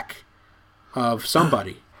back of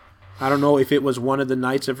somebody. I don't know if it was one of the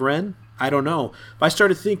Knights of Ren. I don't know. But I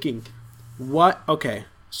started thinking, what? Okay,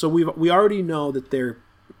 so we already know that they're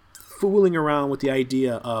fooling around with the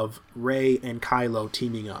idea of Rey and Kylo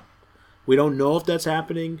teaming up. We don't know if that's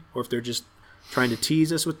happening or if they're just trying to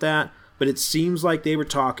tease us with that. But it seems like they were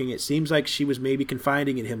talking. It seems like she was maybe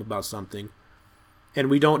confiding in him about something. And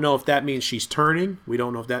we don't know if that means she's turning. We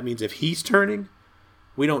don't know if that means if he's turning.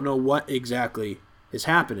 We don't know what exactly is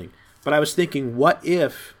happening. But I was thinking, what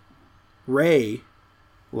if Rey,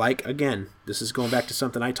 like, again, this is going back to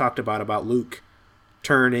something I talked about Luke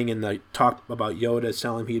turning, and the talk about Yoda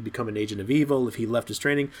telling him he'd become an agent of evil if he left his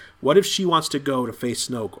training. What if she wants to go to face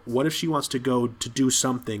Snoke? What if she wants to go to do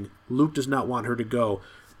something? Luke does not want her to go.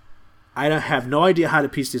 I have no idea how to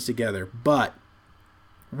piece this together, but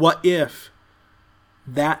what if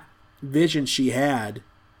that vision she had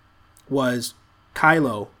was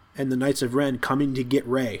Kylo and the Knights of Ren coming to get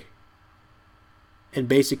Rey and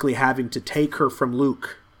basically having to take her from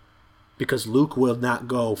Luke because Luke will not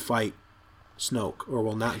go fight Snoke or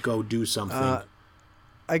will not go do something.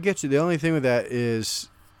 I get you. The only thing with that is,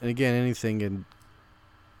 and again, anything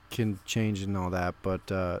can change and all that, but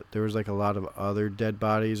there was like a lot of other dead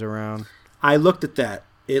bodies around. I looked at that.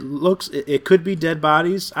 It could be dead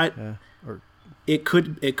bodies. It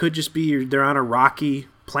could just be they're on a rocky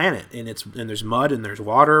planet and there's mud and there's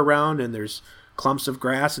water around and there's clumps of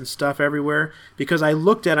grass and stuff everywhere. Because I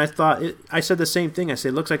looked at it, I said the same thing. I said,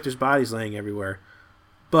 it looks like there's bodies laying everywhere.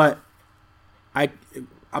 But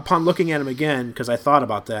upon looking at them again, because I thought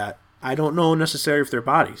about that, I don't know necessarily if they're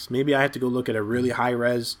bodies. Maybe I have to go look at a really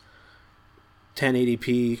high-res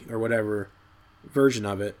 1080p or whatever version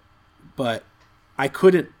of it. But I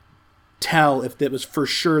couldn't tell if it was for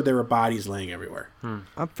sure there were bodies laying everywhere.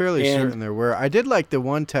 I'm fairly certain there were. I did like the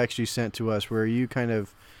one text you sent to us where you kind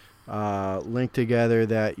of linked together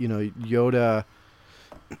that, Yoda,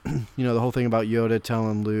 the whole thing about Yoda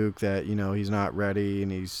telling Luke that, he's not ready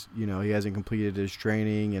and he's, he hasn't completed his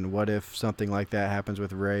training. And what if something like that happens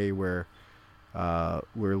with Rey where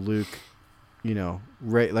Luke,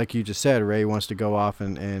 Rey, like you just said, Rey wants to go off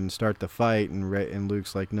and start the fight and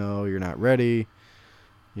Luke's like, no, you're not ready.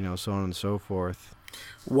 So on and so forth.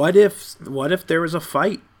 What if there was a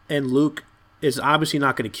fight and Luke is obviously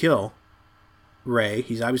not going to kill Rey?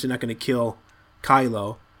 He's obviously not going to kill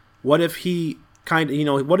Kylo. What if he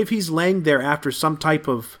what if he's laying there after some type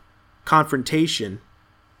of confrontation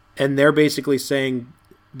and they're basically saying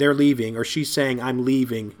they're leaving, or she's saying I'm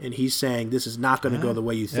leaving, and he's saying this is not going to go the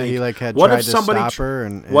way you think? He had tried to stop her.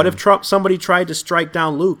 What if somebody tried to strike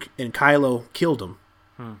down Luke and Kylo killed him?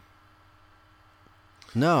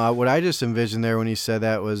 No, what I just envisioned there when he said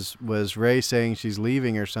that was Rey saying she's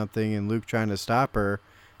leaving or something and Luke trying to stop her,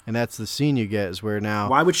 and that's the scene you get is where now...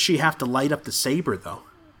 Why would she have to light up the saber, though?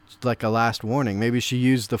 It's like a last warning. Maybe she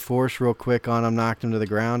used the Force real quick on him, knocked him to the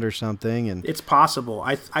ground or something. And it's possible.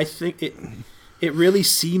 I think it really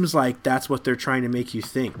seems like that's what they're trying to make you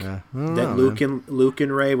think. That Luke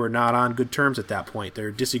and Rey were not on good terms at that point.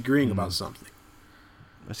 They're disagreeing about something.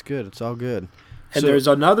 That's good. It's all good. And there was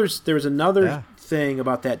another thing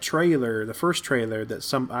about that trailer, the first trailer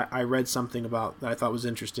that I read something about that I thought was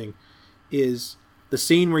interesting, is the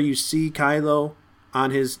scene where you see Kylo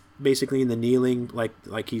on his basically in the kneeling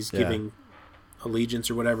like he's giving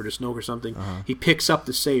allegiance or whatever to Snoke or something. He picks up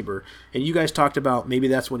the saber, and you guys talked about maybe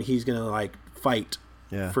that's when he's gonna fight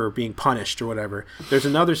for being punished or whatever. There's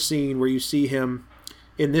another scene where you see him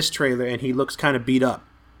in this trailer and he looks kind of beat up,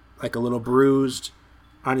 like a little bruised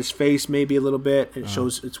on his face, maybe a little bit. And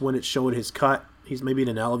it's when it showed his cut. He's maybe in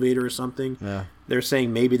an elevator or something. Yeah. They're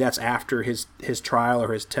saying maybe that's after his trial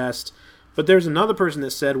or his test. But there's another person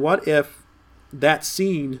that said, what if that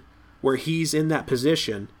scene where he's in that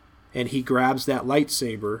position and he grabs that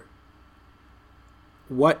lightsaber,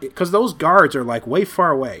 because those guards are way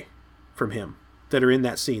far away from him that are in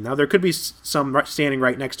that scene. Now there could be some standing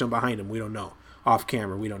right next to him, behind him, we don't know. Off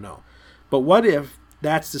camera, we don't know. But what if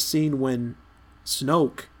that's the scene when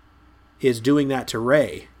Snoke is doing that to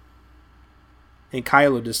Rey and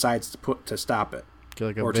Kylo decides to stop it,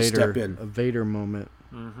 like or to step in? A Vader moment.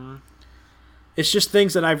 Mm-hmm. It's just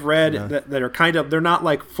things that I've read that are they're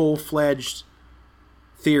not full-fledged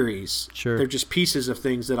theories. Sure. They're just pieces of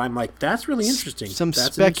things that I'm like, that's really interesting.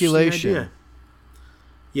 That's speculation.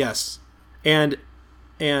 Yes. And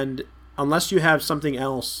unless you have something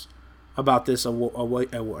else about this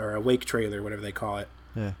Awake trailer, whatever they call it.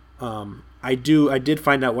 Yeah. I did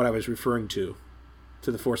find out what I was referring to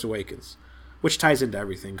The Force Awakens, which ties into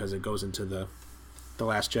everything because it goes into the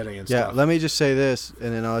Last Jedi and stuff. Yeah, let me just say this,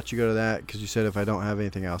 and then I'll let you go to that because you said if I don't have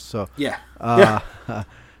anything else. So yeah.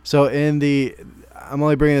 So I'm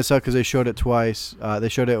only bringing this up because they showed it twice. They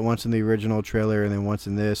showed it once in the original trailer and then once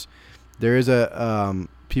in this. There is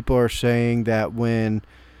people are saying that when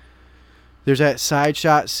there's that side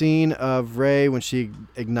shot scene of Rey when she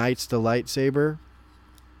ignites the lightsaber,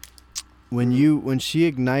 when she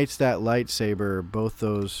ignites that lightsaber, both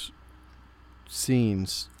those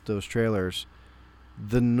scenes, those trailers,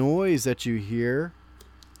 the noise that you hear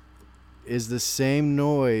is the same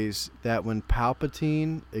noise that when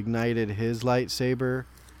Palpatine ignited his lightsaber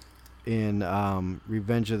in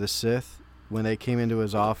Revenge of the Sith, when they came into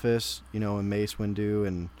his office, and Mace Windu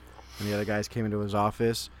and the other guys came into his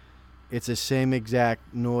office. It's the same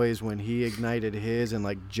exact noise when he ignited his and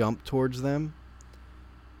like jumped towards them.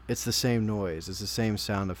 It's the same noise. It's the same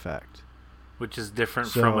sound effect. Which is different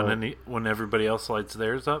from when everybody else lights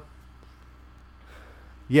theirs up?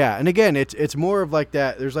 Yeah, and again, it's more of like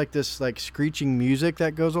that. There's like this like screeching music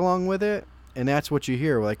that goes along with it, and that's what you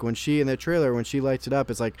hear. Like when she in the trailer, when she lights it up,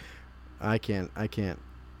 it's like, I can't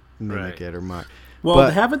mimic it or much. Well,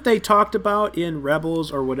 but haven't they talked about in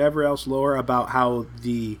Rebels or whatever else lore about how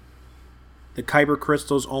the Kyber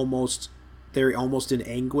crystals they're almost in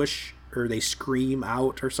anguish, or they scream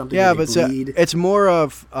out or something? Yeah, but it's more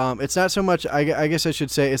of it's not so much. I guess I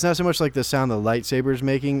should say it's not so much like the sound the lightsabers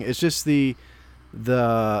making. It's just the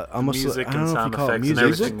almost music I don't and know if sound you call it effects and music.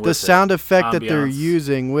 everything The with sound it. effect that they're Ambiance.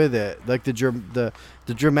 using with it, like the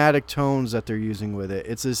dramatic tones that they're using with it.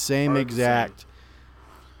 It's the same exact.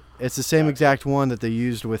 It's the same exact one that they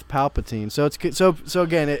used with Palpatine. So it's so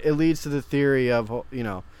again, it leads to the theory of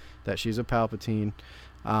that she's a Palpatine.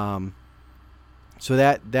 So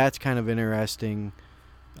that's kind of interesting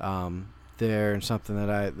there, and something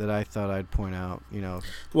that I thought I'd point out.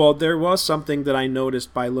 Well, there was something that I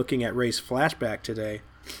noticed by looking at Rey's flashback today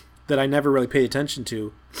that I never really paid attention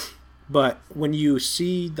to. But when you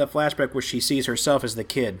see the flashback where she sees herself as the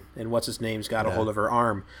kid, and what's his name's got a hold of her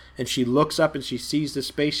arm, and she looks up and she sees the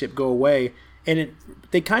spaceship go away, and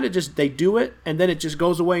they kind of just do it, and then it just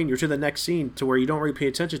goes away, and you're to the next scene to where you don't really pay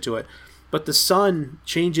attention to it. But the sun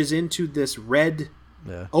changes into this red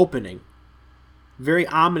opening, very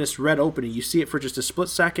ominous red opening. You see it for just a split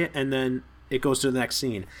second, and then it goes to the next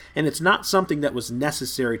scene. And it's not something that was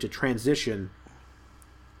necessary to transition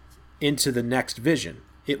into the next vision.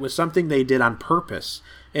 It was something they did on purpose,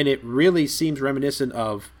 and it really seems reminiscent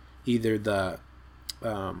of either the,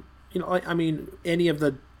 any of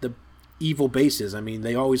the evil bases. I mean,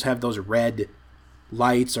 they always have those red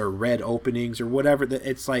lights or red openings or whatever.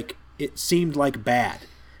 It's like, it seemed like bad,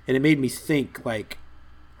 and it made me think, like,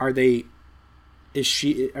 are they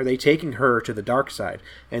taking her to the dark side?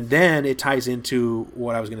 And then it ties into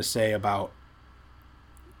what I was going to say about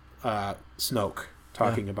Snoke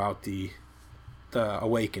talking about the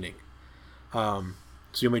awakening. So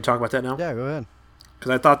you want me to talk about that now? Yeah, go ahead. Because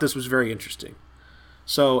I thought this was very interesting.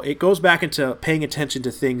 So it goes back into paying attention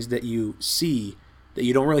to things that you see that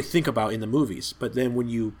you don't really think about in the movies, but then when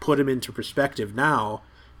you put them into perspective now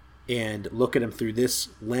and look at them through this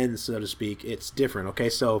lens, so to speak, it's different. Okay,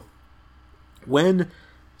 so when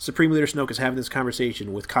Supreme Leader Snoke is having this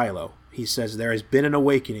conversation with Kylo, he says, "There has been an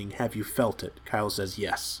awakening. Have you felt it?" Kylo says,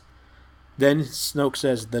 "Yes." Then Snoke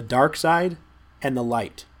says, "The dark side and the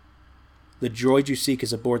light. The droid you seek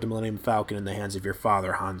is aboard the Millennium Falcon in the hands of your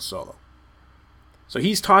father, Han Solo." So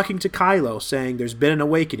he's talking to Kylo, saying there's been an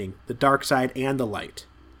awakening, the dark side and the light.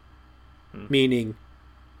 Meaning,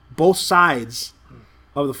 both sides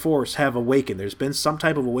of the Force have awakened. There's been some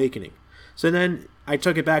type of awakening. So then I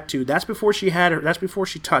took it back to that's before she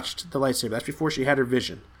touched the lightsaber. That's before she had her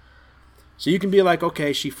vision. So you can be like,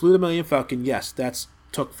 okay, she flew the Millennium Falcon. Yes, that's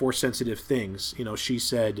took Force sensitive things.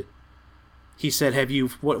 He said, "Have you?"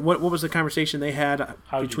 What was the conversation they had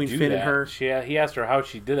between Finn and her? He asked her how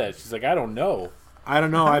she did it. She's like, I don't know.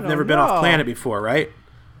 I've never been off planet before, right?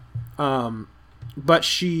 But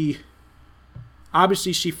she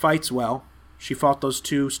fights well. She fought those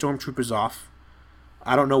 2 stormtroopers off.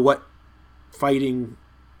 I don't know what fighting,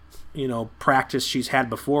 practice she's had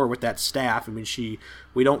before with that staff. I mean,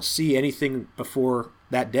 we don't see anything before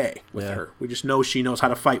that day with her. We just know she knows how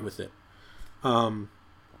to fight with it.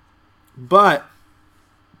 But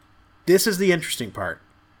this is the interesting part.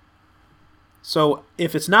 So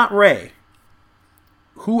if it's not Rey,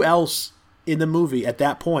 who else in the movie at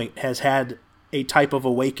that point has had a type of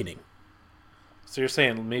awakening? So you're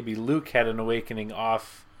saying maybe Luke had an awakening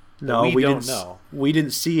off? No, we don't know. We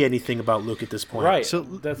didn't see anything about Luke at this point. Right. So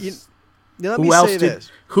That's let me say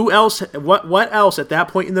this. Who else? What else at that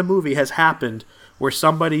point in the movie has happened where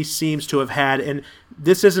somebody seems to have had, and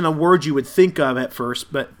this isn't a word you would think of at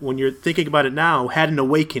first, but when you're thinking about it now, had an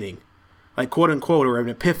awakening, like quote unquote, or an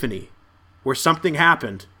epiphany, where something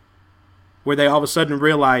happened, where they all of a sudden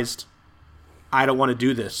realized, I don't want to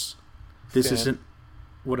do this. This Finn. isn't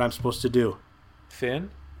what I'm supposed to do.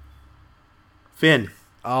 Finn? Finn.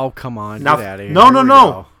 Oh, come on. Now, Get out of here. no. Here we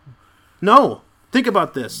go. No. Think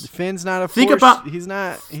about this. Finn's not a force. Think about- He's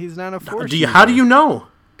not a force. How do you know?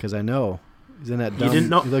 Because I know he's in that dumb. didn't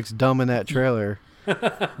know- He looks dumb in that trailer.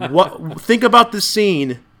 Think about the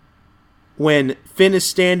scene when Finn is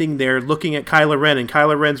standing there looking at Kylo Ren, and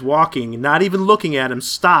Kylo Ren's walking, not even looking at him,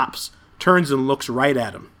 stops, turns and looks right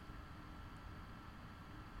at him.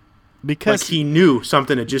 Because Like he knew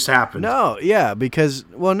something had just happened. because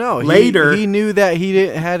Later- he knew that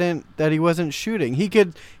that he wasn't shooting. He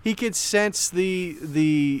could sense the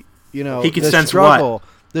He could the sense struggle,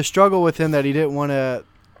 the struggle with him that he didn't want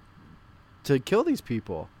to kill these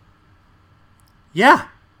people. Yeah,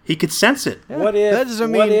 he could sense it. Yeah, What if- that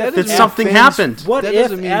doesn't what mean if that doesn't something mean Finn's- happened? What that if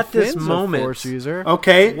doesn't mean at this Finn's a moment- force user?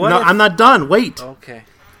 Okay, What no, if- I'm not done. Wait. Okay.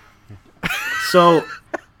 So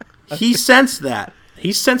he sensed that.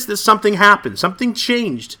 He sensed that something happened. Something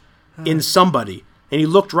changed in somebody. And he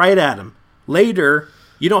looked right at him. Later,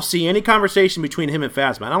 you don't see any conversation between him and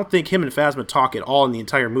Phasma. I don't think him and Phasma talk at all in the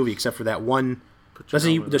entire movie except for that one.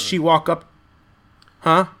 Does she walk up?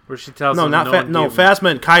 Huh? Where she tells No, him not Phasma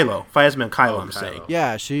and Kylo. Phasma and Kylo, I'm Kylo. saying.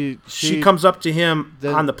 Yeah, she Comes up to him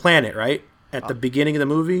the- on the planet, right? At the beginning of the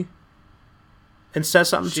movie. And says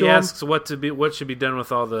something She to him. asks what should be done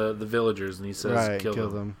with all the villagers, and he says, right, "Kill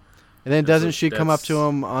them." And then doesn't she come up that's- to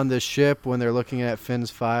him on the ship when they're looking at Finn's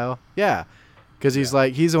file? Yeah, because he's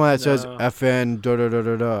the one that says No. FN da da da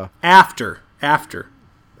da da. After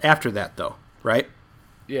that, though, right?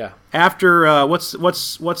 Yeah. After what's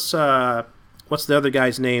the other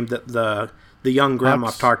guy's name? The young Grand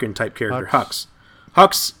Moff Hux. Tarkin type character, Hux.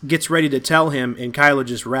 Hux gets ready to tell him, and Kylo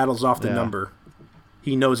just rattles off the Yeah. number.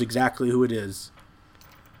 He knows exactly who it is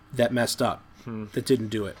that messed up, that didn't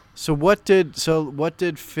do it. So what did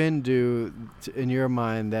Finn do in your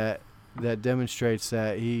mind that demonstrates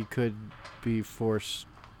that he could be a force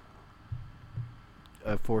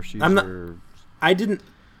user? I'm not- I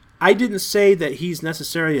didn't say that he's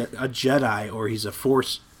necessarily a Jedi or he's a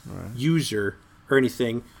Force user or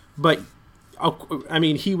anything, but I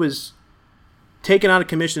mean, he was taken out of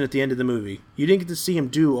commission at the end of the movie. You didn't get to see him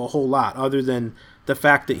do a whole lot other than the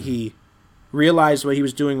fact that he realized what he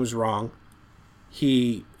was doing was wrong.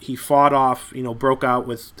 He fought off, broke out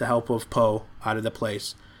with the help of Poe out of the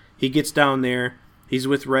place. He gets down there. He's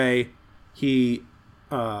with Rey. He,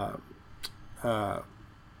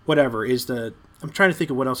 whatever is the. I'm trying to think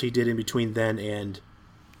of what else he did in between then and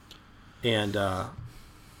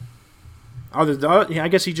I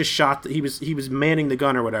guess he just shot. He was manning the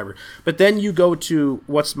gun or whatever. But then you go to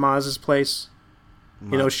what's Maz's place.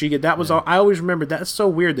 That was all. I always remember that's so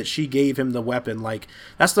weird that she gave him the weapon. Like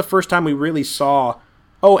that's the first time we really saw.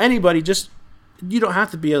 Oh, anybody just. You don't have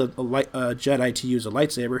to be a Jedi to use a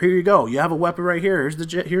lightsaber. Here you go. You have a weapon right here. Here's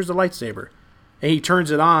the lightsaber. And he turns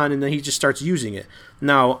it on, and then he just starts using it.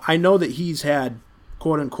 Now, I know that he's had,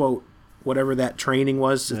 quote-unquote, whatever that training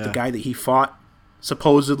was, the guy that he fought,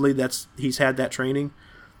 supposedly he's had that training.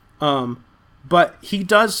 But he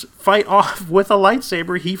does fight off with a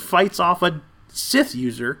lightsaber. He fights off a Sith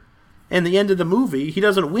user. And the end of the movie, he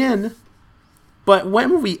doesn't win. But when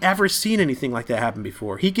have we ever seen anything like that happen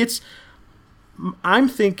before? He gets... I'm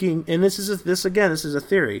thinking, and this is a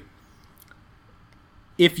theory.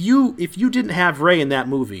 If you didn't have Rey in that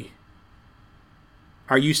movie,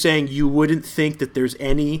 are you saying you wouldn't think that there's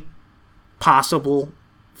any possible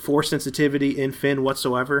Force sensitivity in Finn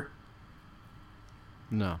whatsoever?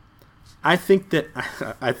 No. I think that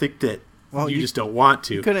Well, you you just don't want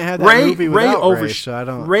to. You couldn't have that movie without Rey, so I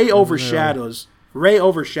don't. Rey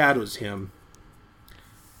overshadows him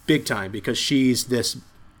big time because she's this,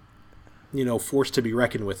 force to be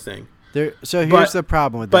reckoned with thing. So here's the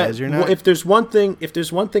problem with that: is you're not. If there's one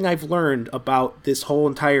thing I've learned about this whole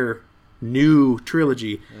entire new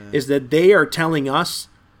trilogy is that they are telling us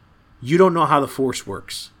you don't know how the Force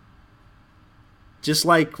works. Just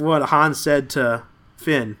like what Han said to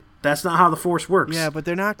Finn, that's not how the Force works. Yeah, but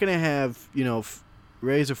they're not going to have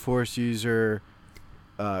Rey's a Force user,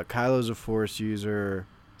 Kylo's a Force user,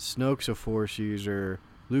 Snoke's a Force user.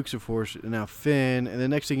 Luke's a Force, now Finn, and the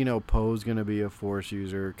next thing you know, Poe's going to be a Force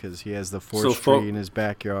user because he has the Force tree in his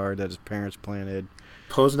backyard that his parents planted.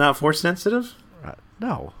 Poe's not Force sensitive?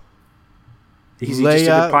 No. Is he just a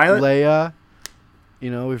good pilot? Leia,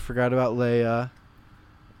 we forgot about Leia.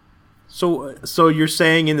 So you're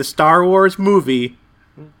saying in the Star Wars movie,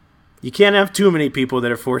 you can't have too many people that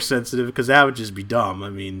are Force sensitive because that would just be dumb. I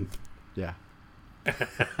mean... Yeah.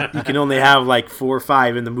 You can only have like 4 or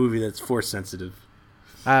 5 in the movie that's Force sensitive.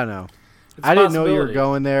 I don't know. It's I didn't know you were possibility.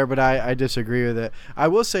 going there, but I disagree with it. I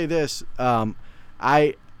will say this: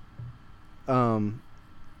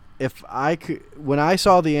 if I could, when I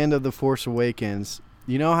saw the end of The Force Awakens,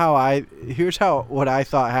 you know here's what I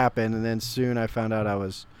thought happened, and then soon I found out I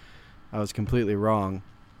was completely wrong.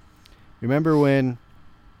 Remember when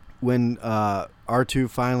R2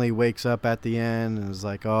 finally wakes up at the end and is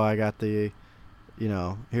like, oh, I got the,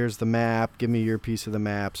 here's the map, give me your piece of the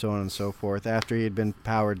map, so on and so forth, after he had been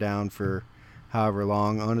powered down for however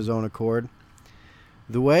long on his own accord.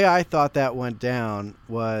 The way I thought that went down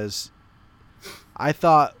was, I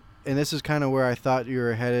thought, and this is kind of where I thought you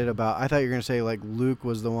were headed I thought you were going to say like Luke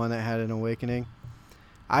was the one that had an awakening.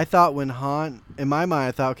 I thought when Han, in my mind,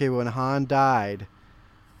 I thought, okay, when Han died,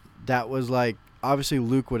 that was like, obviously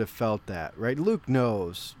Luke would have felt that, right? Luke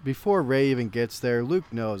knows. Before Rey even gets there,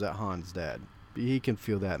 Luke knows that Han's dead. He can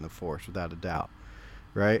feel that in the Force without a doubt,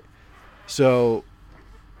 right? So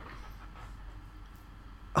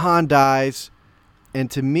Han dies, and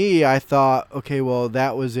to me, I thought, okay, well,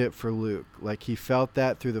 that was it for Luke. Like, he felt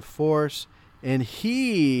that through the Force, and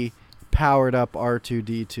he powered up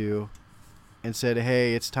R2-D2 and said,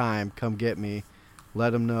 hey, it's time, come get me,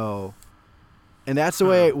 let him know. And that's the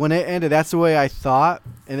way, when it ended, that's the way I thought.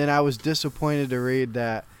 And then I was disappointed to read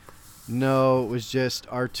that, no, it was just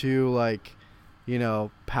R2, like,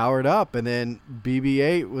 powered up. And then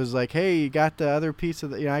BB-8 was like, hey, you got the other piece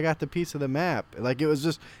of I got the piece of the map. Like, it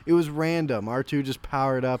was random. R2 just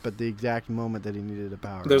powered up at the exact moment that he needed to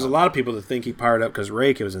power There's up. a lot of people that think he powered up because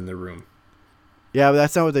Rey was in the room. Yeah, but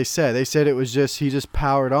that's not what they said. They said it was just, he just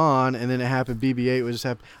powered on, and then it happened, BB-8 was just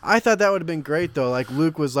happened. I thought that would have been great, though. Like,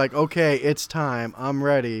 Luke was like, okay, it's time. I'm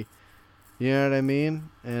ready. You know what I mean?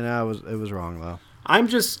 And it was wrong, though. I'm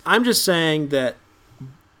just saying that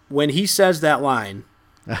when he says that line,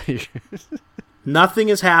 nothing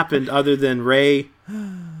has happened other than Rey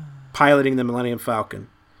piloting the Millennium Falcon.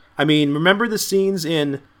 I mean, remember the scenes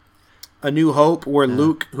in A New Hope where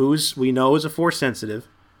Luke, we know is a Force sensitive,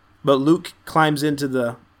 but Luke climbs into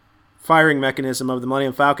the firing mechanism of the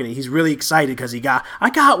Millennium Falcon, and he's really excited because I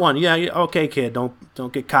got one. Yeah, okay, kid,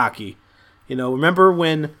 don't get cocky. Remember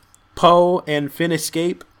when Poe and Finn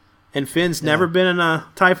escape, and Finn's never been in a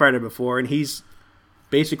TIE fighter before, and he's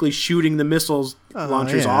basically shooting the missiles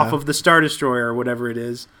launchers off of the Star Destroyer or whatever it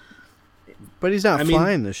is. But he's not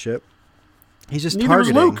flying the ship. He's just neither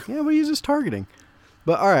targeting. was Luke. Yeah, but he's just targeting.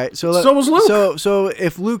 But all right, so was Luke. So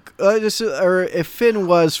if Luke, or if Finn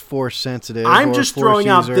was Force sensitive, I'm just throwing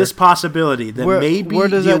out this possibility that maybe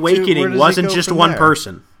the awakening wasn't just one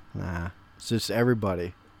person. Nah, it's just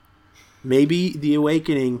everybody. Maybe the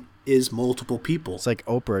awakening is multiple people. It's like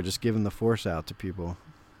Oprah just giving the Force out to people.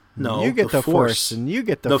 No, you get the Force, and you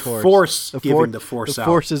get the Force. Force giving the Force out. The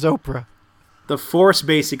Force is Oprah. The Force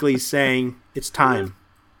basically saying it's time.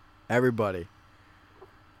 Everybody.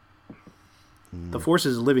 The Force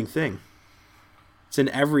is a living thing. It's in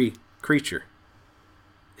every creature.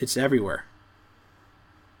 It's everywhere.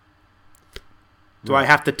 Do I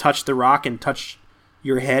have to touch the rock and touch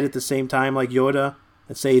your head at the same time like Yoda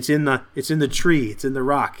and say it's in the tree, it's in the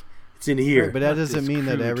rock, it's in here? Right, but that doesn't mean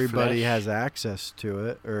that crude everybody flesh. has access to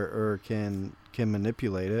it or can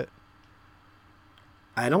manipulate it.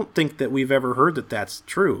 I don't think that we've ever heard that that's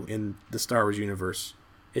true in the Star Wars universe.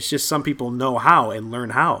 It's just some people know how and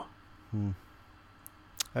learn how.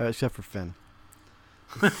 Except for Finn.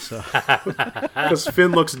 Because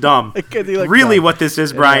Finn looks dumb. Really, what this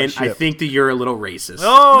is, Brian, I think that you're a little racist.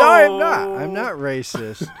 Oh! No, I'm not. I'm not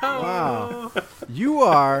racist. Wow. You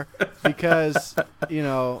are because,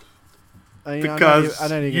 Because I'm not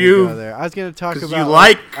even you- going to go there. I was going to talk about... you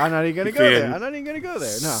like I'm not even going to go Finn. there. I'm not even going to go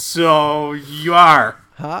there. No. So you are.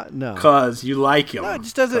 Huh? No. Because you like him. No, it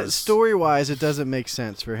just doesn't... Story-wise, it doesn't make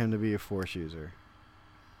sense for him to be a Force user.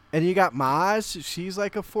 And you got Maz. She's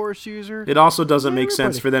like a Force user. It also doesn't make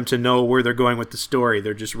sense everybody. for them to know where they're going with the story.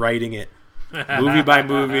 They're just writing it movie by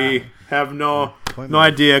movie. Have no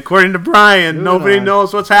idea. According to Brian, Moving nobody on.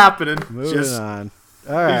 knows what's happening. Moving just on.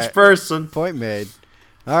 All right. each person. Point made.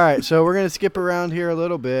 All right, so we're going to skip around here a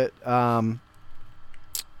little bit. Chad,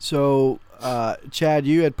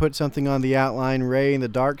 you had put something on the outline, Rey and the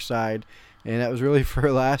Dark Side, and that was really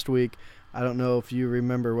for last week. I don't know if you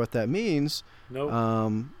remember what that means.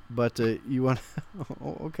 Nope. But you want?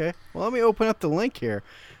 Okay. Well, let me open up the link here.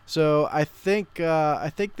 So I think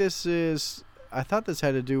this is. I thought this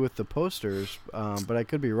had to do with the posters, but I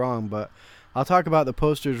could be wrong. But I'll talk about the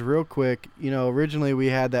posters real quick. Originally we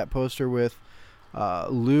had that poster with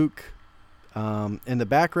Luke in the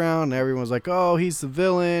background, and everyone was like, "Oh, he's the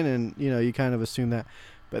villain," and you kind of assume that.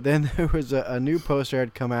 But then there was a new poster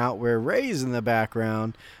had come out where Rey's in the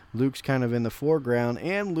background, Luke's kind of in the foreground,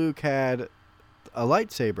 and Luke had a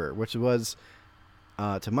lightsaber, which was,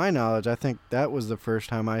 to my knowledge, I think that was the first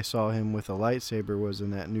time I saw him with a lightsaber was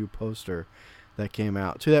in that new poster. that came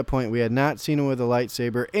out. To that point, we had not seen him with a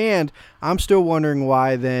lightsaber, and I'm still wondering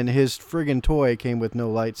why then his friggin' toy came with no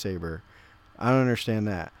lightsaber. I don't understand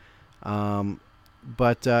that.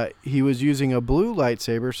 But he was using a blue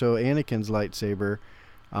lightsaber, so Anakin's lightsaber,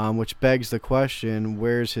 which begs the question,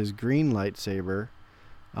 where's his green lightsaber?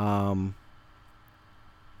 And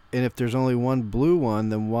if there's only one blue one,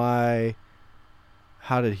 then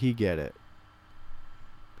how did he get it?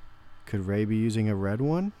 Could Rey be using a red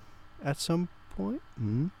one at some point?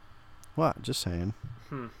 What? Just saying.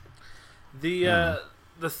 The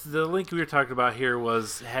link we were talking about here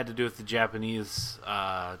had to do with the Japanese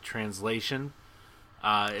translation.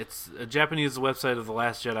 It's a Japanese website of The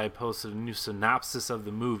Last Jedi posted a new synopsis of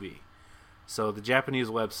the movie. So the Japanese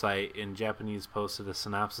website in Japanese posted a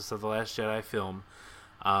synopsis of The Last Jedi film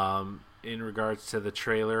in regards to the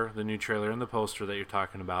trailer, the new trailer and the poster that you're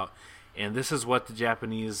talking about. And this is what the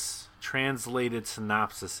Japanese translated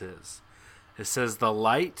synopsis is. It says, the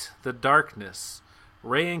light, the darkness,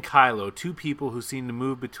 Rey and Kylo, two people who seem to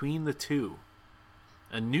move between the two.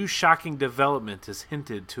 A new shocking development is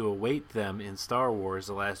hinted to await them in Star Wars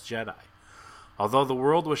The Last Jedi. Although the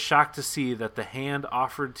world was shocked to see that the hand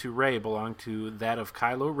offered to Rey belonged to that of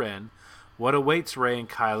Kylo Ren, what awaits Rey and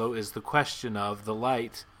Kylo is the question of the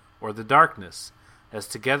light or the darkness, as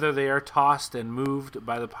together they are tossed and moved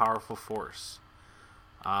by the powerful force.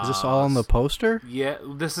 Is this all on the poster? Yeah,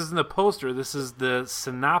 this isn't the poster. This is the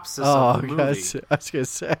synopsis of the movie. I was gonna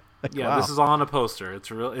say. Wow. This is all on a poster.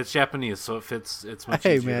 It's Japanese, so it fits. It's much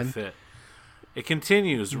easier to fit. It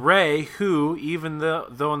continues. Rey, who even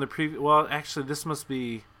though in the previous, well, actually, this must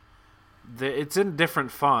be. It's in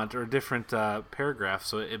different font or different paragraph,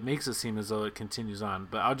 so it makes it seem as though it continues on.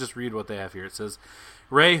 But I'll just read what they have here. It says,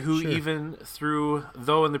 Rey, who even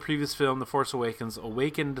though in the previous film, The Force Awakens,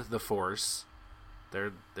 awakened the Force.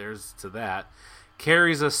 There's to that.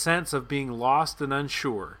 Carries a sense of being lost and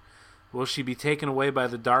unsure. Will she be taken away by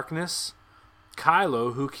the darkness?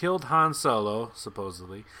 Kylo, who killed Han Solo,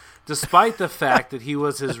 supposedly, despite the fact that he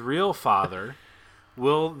was his real father,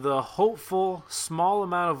 will the hopeful small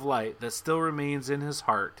amount of light that still remains in his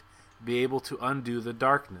heart be able to undo the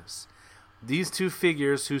darkness? These two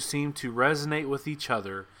figures who seem to resonate with each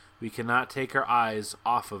other, we cannot take our eyes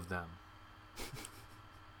off of them.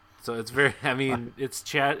 So it's very, it's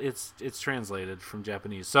translated from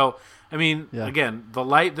Japanese. So, Again, the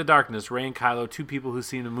light, the darkness, Rey and Kylo, two people who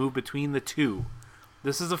seem to move between the two.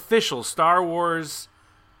 This is official Star Wars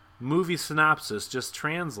movie synopsis, just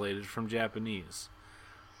translated from Japanese.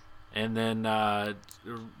 And then,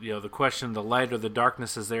 the question, the light or the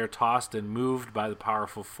darkness, as they are tossed and moved by the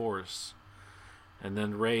powerful force. And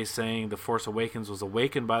then Rey saying the Force Awakens was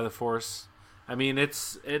awakened by the Force.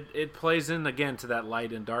 It plays in again to that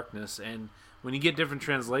light and darkness, and when you get different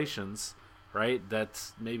translations, right?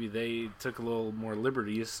 That's maybe they took a little more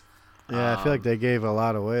liberties. Yeah, I feel like they gave a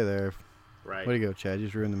lot away there. Right. Way to go, Chad! You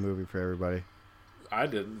just ruined the movie for everybody. I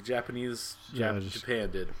didn't.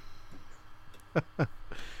 Japan did.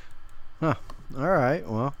 Huh. All right.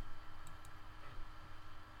 Well.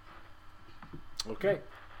 Okay.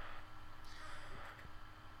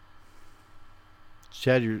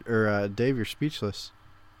 Chad, Dave, you're speechless.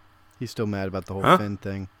 He's still mad about the whole Finn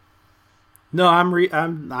thing. No,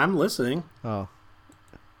 I'm listening. Oh.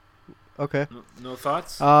 Okay. No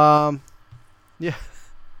thoughts? Yeah.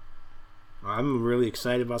 I'm really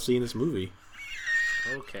excited about seeing this movie.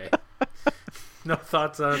 Okay. No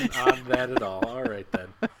thoughts on that at all. All right then.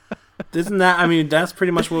 Isn't that? That's pretty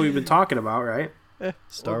much what we've been talking about, right?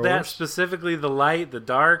 Star Wars. That specifically, the light, the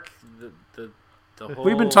dark, the whole.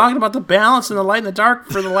 We've been talking about the balance and the light and the dark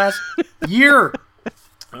for the last year.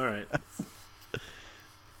 All right.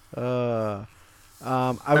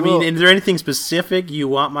 Is there anything specific you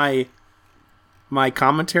want my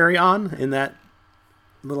commentary on in that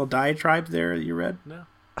little diatribe there that you read? No.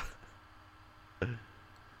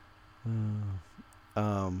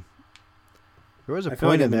 There was a I feel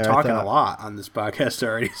point like in I've there. been talking a lot on this podcast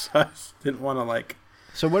already, so I didn't want to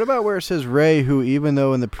So what about where it says Rey, who even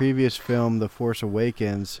though in the previous film, The Force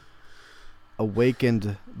Awakens,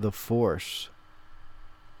 awakened the Force?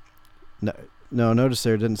 No, notice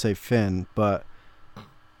there it didn't say Finn, but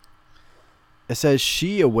it says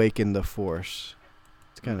she awakened the Force.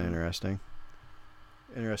 It's kind of interesting.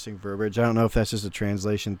 Interesting verbiage. I don't know if that's just a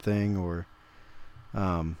translation thing or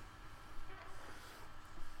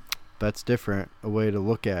that's different, a way to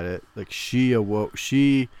look at it. Like she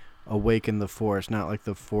awakened the Force, not like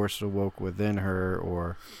the Force awoke within her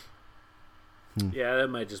or Yeah, that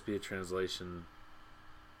might just be a translation.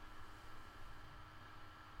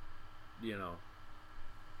 The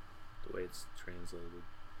way it's translated.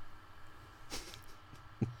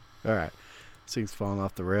 All right. This thing's falling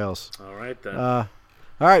off the rails. All right then. All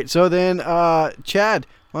right, so then, Chad,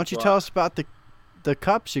 why don't you What? tell us about the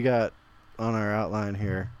cups you got on our outline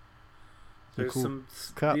here? There's cool some.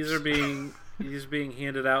 cups. These are being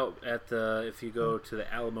handed out at the if you go to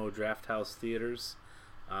the Alamo Drafthouse theaters,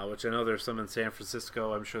 which I know there's some in San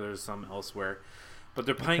Francisco. I'm sure there's some elsewhere, but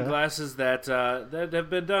they're pint Okay. glasses that have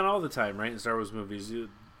been done all the time, right? In Star Wars movies,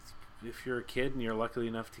 if you're a kid and you're lucky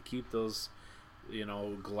enough to keep those,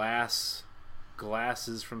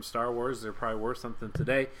 glasses from Star Wars, they're probably worth something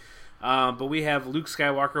today. But we have Luke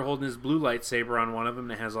Skywalker holding his blue lightsaber on one of them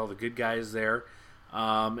that has all the good guys there.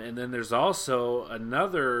 And then there's also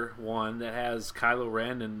another one that has Kylo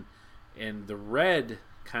Ren and the red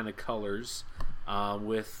kind of colors,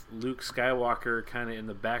 with Luke Skywalker kind of in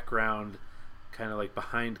the background, kind of like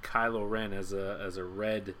behind Kylo Ren as a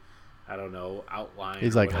red, I don't know, outline.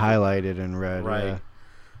 He's or like whatever. highlighted in red. Right. Yeah.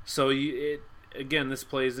 So again, this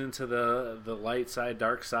plays into the light side,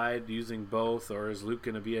 dark side, using both. Or is Luke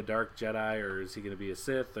going to be a dark Jedi, or is he going to be a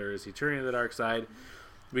Sith, or is he turning to the dark side?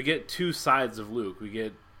 We get two sides of Luke. We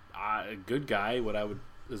get a good guy, what I would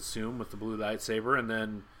assume, with the blue lightsaber, and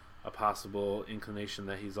then a possible inclination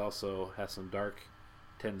that he's also has some dark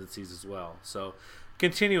tendencies as well. So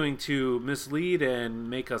continuing to mislead and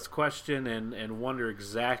make us question and wonder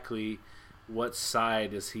exactly what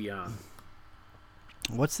side is he on.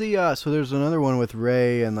 What's the so there's another one with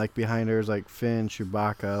Rey, and like behind her is like Finn,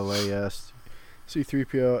 Chewbacca, Leia,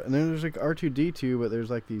 C-3PO, and then there's like R2-D2, but there's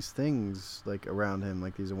like these things like around him,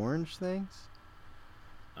 like these orange things.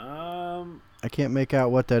 I can't make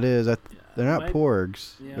out what that is. They're not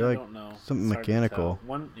porgs. Yeah, They're like I don't know. something It's hard to mechanical.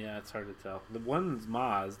 tell. It's hard to tell. The one's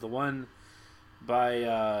Maz. The one by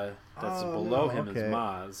that's Oh, below no, him okay. is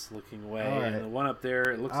Maz, looking away, All and right. the one up there,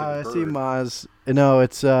 it looks like I a bird. see Maz. No,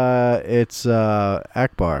 it's Akbar.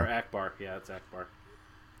 Or Akbar. Yeah, it's Akbar.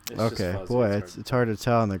 It's just Okay, fuzzy. boy, It's it's hard to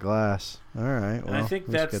tell in the glass. All right, And well, I think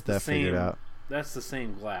let's that's get the that figured same. out. That's the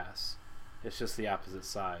same glass. It's just the opposite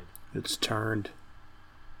side. It's turned.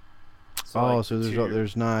 Like So the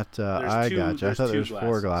there's not. I two- gotcha. I there's thought two there was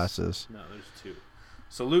 4 glasses. No, there's 2.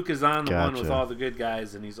 So Luke is on the one with Gotcha. all the good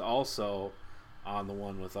guys, and he's also on the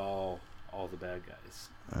one with all the bad guys.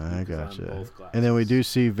 I Luke is on gotcha. both And then we glasses. do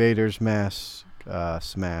see Vader's mask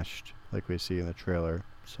smashed, like we see in the trailer.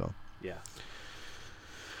 So, Yeah.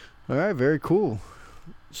 all right, very cool.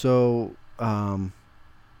 So,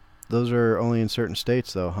 those are only in certain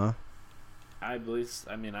states, though, huh? I believe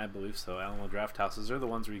so. Alamo Draft Houses are the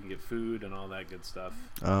ones where you can get food and all that good stuff.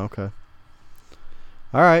 Oh, okay.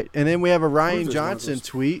 All right, and then we have a Ryan there's one of Johnson those-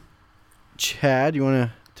 tweet. Chad, you want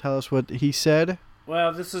to tell us what he said?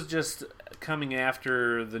 Well, this is just coming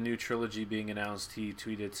after the new trilogy being announced. He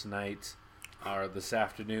tweeted tonight or this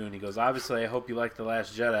afternoon. He goes, "Obviously, I hope you like The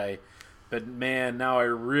Last Jedi, but man, now I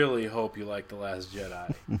really hope you like The Last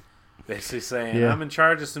Jedi." Basically saying, Yeah. I'm in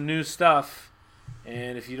charge of some new stuff,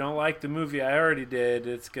 and if you don't like the movie I already did,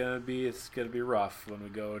 it's gonna be rough when we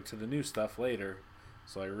go to the new stuff later.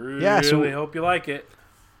 So I really hope you like it.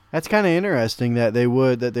 That's kind of interesting that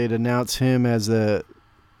they'd announce him as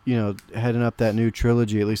heading up that new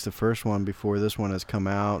trilogy, at least the first one, before this one has come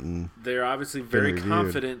out. And They're obviously very reviewed.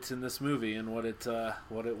 confident in this movie and what it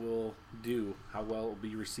will do, how well it will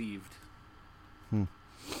be received.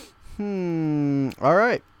 All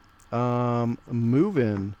right.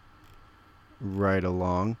 Moving right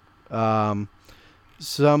along.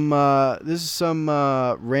 This is some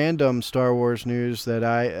random Star Wars news that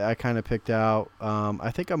I kind of picked out.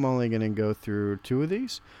 I think I'm only going to go through 2 of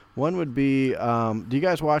these. One would be, do you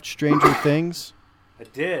guys watch Stranger Things? I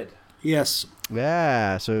did. Yes.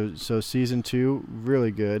 Yeah, so season 2,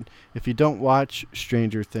 really good. If you don't watch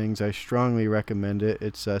Stranger Things, I strongly recommend it.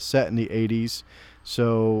 It's set in the 80s.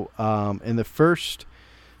 So in the first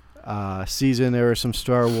season, there were some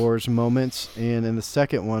Star Wars moments, and in the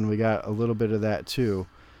second one, we got a little bit of that too.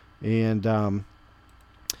 And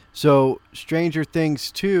so Stranger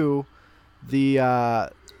Things 2, the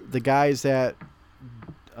guys that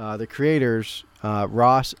the creators,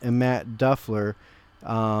 Ross and Matt Duffler,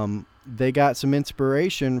 they got some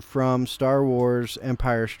inspiration from Star Wars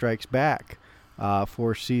Empire Strikes Back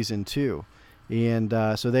for season 2. And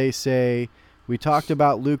so they say, we talked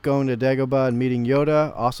about Luke going to Dagobah and meeting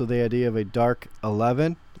Yoda. Also the idea of a Dark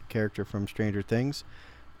 11, the character from Stranger Things,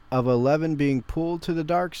 of 11 being pulled to the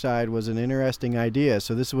dark side was an interesting idea.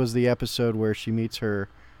 So this was the episode where she meets her,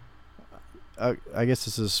 I guess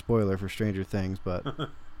this is a spoiler for Stranger Things, but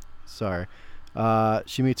sorry.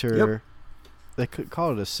 She meets her, Yep. They could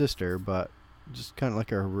call it a sister, but just kind of like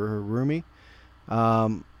her roomie.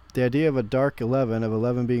 The idea of a Dark 11, of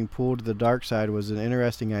 11 being pulled to the dark side, was an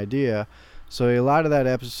interesting idea. So a lot of that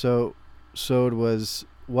episode episode was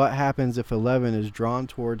what happens if 11 is drawn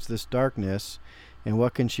towards this darkness, and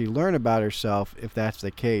what can she learn about herself if that's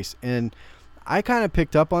the case. And I kind of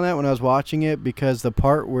picked up on that when I was watching it, because the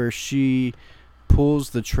part where she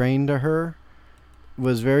pulls the train to her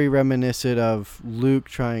was very reminiscent of Luke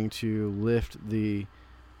trying to lift the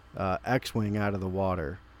X-Wing out of the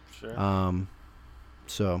water. Sure.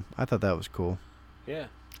 So I thought that was cool. Yeah.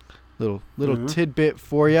 Little tidbit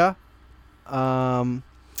for you.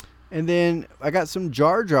 And then I got some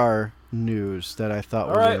Jar Jar news that I thought All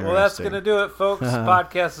was right, interesting. well, that's going to do it, folks.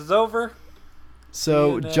 Podcast is over.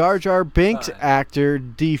 So See you Jar next Jar Binks time. actor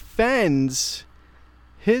defends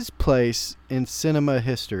his place in cinema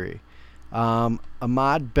history.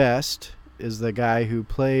 Ahmad Best is the guy who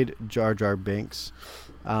played Jar Jar Binks.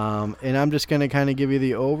 And I'm just going to kind of give you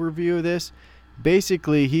the overview of this.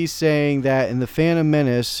 Basically, he's saying that in The Phantom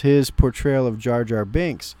Menace, his portrayal of Jar Jar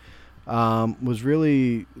Binks was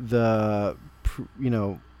really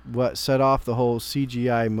what set off the whole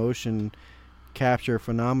CGI motion capture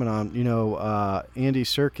phenomenon. Andy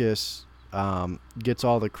Serkis gets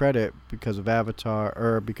all the credit because of Avatar,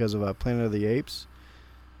 or because of Planet of the Apes.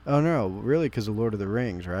 Oh no, really, because of Lord of the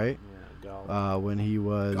Rings, right? Yeah, Gollum. When he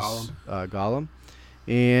was Gollum.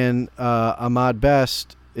 And Ahmad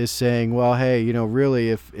Best is saying, well, hey, really,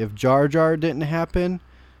 if Jar Jar didn't happen,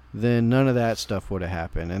 then none of that stuff would have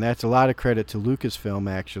happened. And that's a lot of credit to Lucasfilm,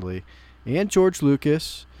 actually, and George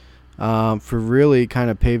Lucas, for really kind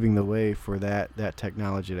of paving the way for that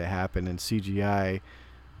technology to happen. And CGI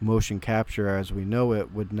motion capture, as we know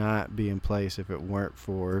it, would not be in place if it weren't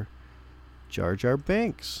for Jar Jar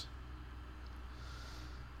Binks.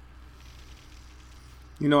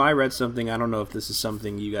 I read something. I don't know if this is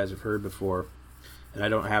something you guys have heard before, and I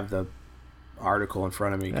don't have the article in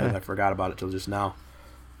front of me because I forgot about it till just now.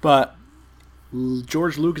 But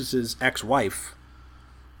George Lucas's ex-wife,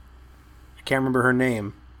 I can't remember her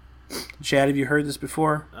name. Chad, have you heard this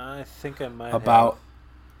before? I think I might about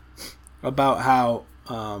how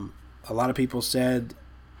a lot of people said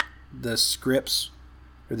the scripts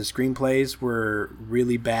or the screenplays were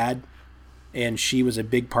really bad, and she was a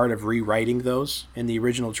big part of rewriting those in the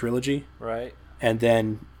original trilogy. Right. And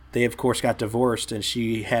then they, of course, got divorced, and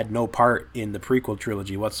she had no part in the prequel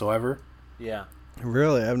trilogy whatsoever. Yeah.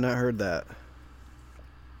 Really? I've not heard that.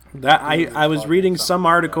 That I was reading some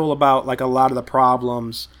article about like a lot of the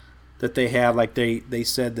problems that they had. Like they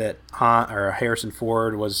said that Harrison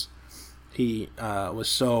Ford was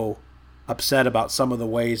so upset about some of the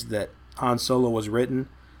ways that Han Solo was written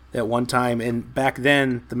at one time, and back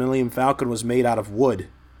then the Millennium Falcon was made out of wood.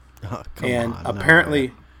 Oh, And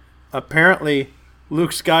apparently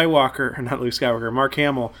Luke Skywalker, or not Luke Skywalker, Mark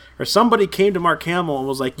Hamill, or somebody came to Mark Hamill and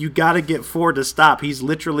was like, you got to get Ford to stop. He's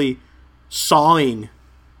literally sawing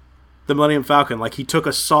the Millennium Falcon. Like, he took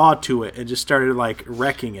a saw to it and just started, like,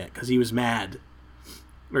 wrecking it because he was mad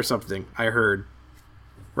or something, I heard.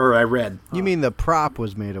 Or I read. You mean the prop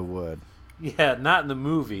was made of wood? Yeah, not in the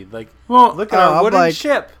movie. Like, Well, look at our I'm wooden like-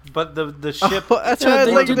 ship, but the ship. That's Yeah, why I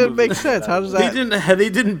they was like, it didn't- didn't make sense. How does that? They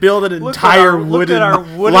didn't build an Look entire look at our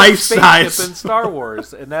wooden life spaceship size. in Star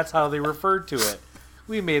Wars, and that's how they referred to it.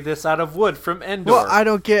 We made this out of wood from Endor. Well, I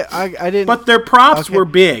don't get. I didn't. But their props okay, were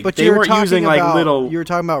big. But They you were weren't talking using like about, little. You were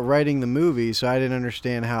talking about writing the movie, so I didn't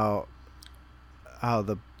understand how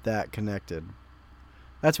that connected.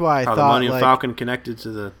 That's why I How the thought Millennium like Falcon connected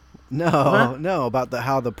to the. no, What? no about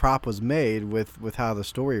how the prop was made with how the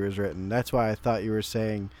story was written. That's why I thought you were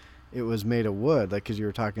saying it was made of wood, like because you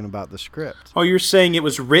were talking about the script. Oh, you're saying it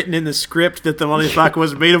was written in the script that the Millennium Falcon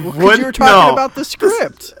was made of Because wood? you were talking No. about the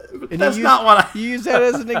script. And That's you not what I. You use that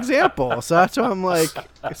as an example, so that's why I'm like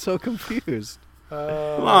so confused.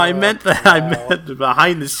 Well, I meant that. I meant the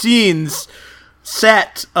behind the scenes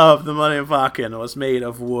set of the Millennium Falcon was made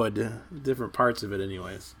of wood. Different parts of it,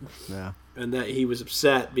 anyways. Yeah. And that he was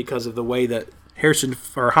upset because of the way that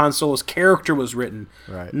Han Solo's character was written.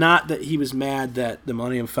 Right. Not that he was mad that the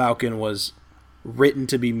Millennium Falcon was written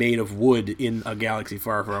to be made of wood in a galaxy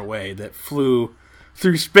far, far away that flew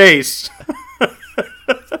through space.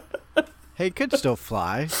 Hey, it could still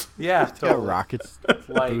fly. yeah, Got totally. rockets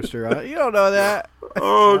Light. booster on it. You don't know that.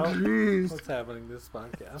 Oh, Well, jeez. what's happening this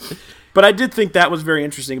podcast? But I did think that was very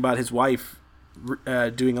interesting about his wife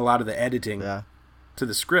doing a lot of the editing Yeah. to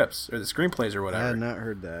the scripts or the screenplays or I whatever. had not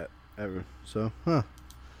heard that ever. So,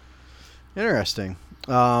 interesting.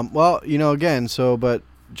 Well, again, but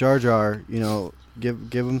Jar Jar, give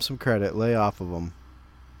him some credit. Lay off of him.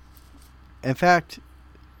 In fact,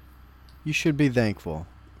 you should be thankful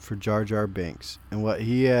for Jar Jar Binks and what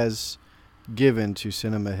he has given to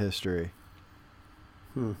cinema history.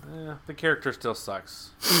 The character still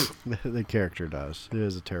sucks. The character does. It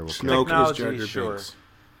is a terrible character. Snoke is Jar Technology, Jar sure. Binks.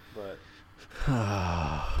 But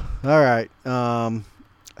All right. I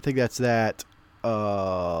think that's that.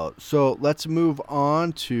 So let's move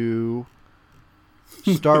on to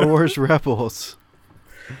Star Wars Rebels.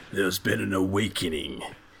 There's been an awakening.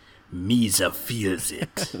 Misa feels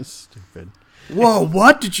it. Stupid. Whoa,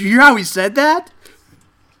 what? Did you hear how he said that?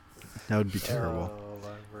 That would be terrible.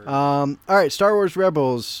 All right, Star Wars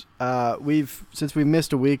Rebels. Since we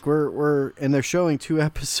missed a week, and they're showing 2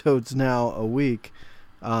 episodes now a week.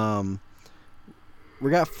 We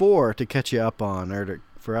got 4 to catch you up on,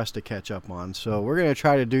 for us to catch up on. So we're gonna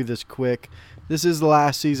try to do this quick. This is the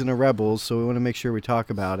last season of Rebels, so we want to make sure we talk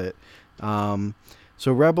about it.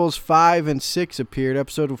 So Rebels 5 and 6 appeared.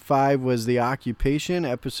 Episode 5 was The Occupation.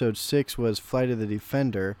 Episode 6 was Flight of the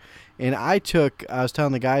Defender. And I was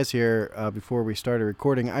telling the guys here before we started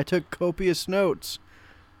recording, I took copious notes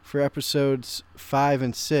for episodes 5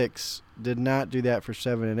 and 6. Did not do that for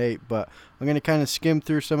 7 and 8, but I'm going to kind of skim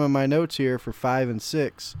through some of my notes here for 5 and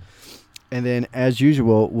 6. And then, as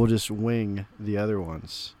usual, we'll just wing the other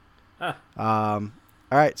ones. Huh. All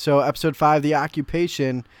right, so episode 5, The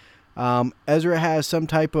Occupation. Ezra has some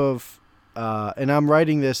type of, and I'm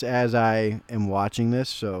writing this as I am watching this,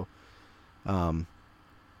 so let's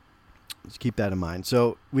keep that in mind.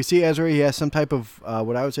 So we see Ezra, he has some type of,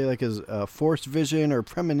 what I would say like is forced vision or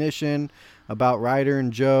premonition about Ryder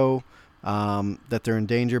and Joe, that they're in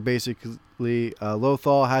danger basically.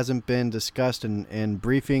 Lothal hasn't been discussed in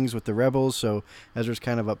briefings with the rebels, so Ezra's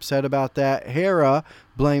kind of upset about that. Hera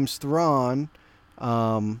blames Thrawn,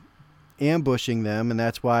 ambushing them, and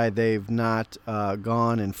that's why they've not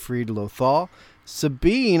gone and freed Lothal.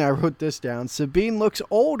 Sabine, I wrote this down. Sabine looks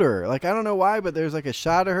older. Like, I don't know why, but there's like a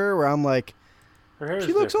shot of her where I'm like, her hair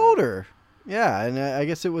she looks older. Yeah, and I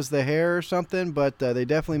guess it was the hair or something, but they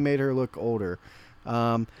definitely made her look older.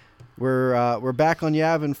 We're back on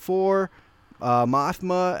Yavin 4.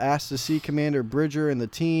 Mothma asks to see Commander Bridger and the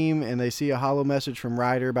team, and they see a holo message from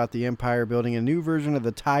Ryder about the Empire building a new version of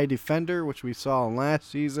the TIE Defender, which we saw in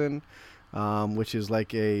last season, which is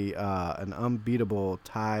like an unbeatable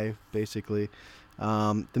TIE, basically.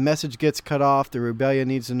 The message gets cut off. The Rebellion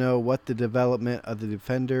needs to know what the development of the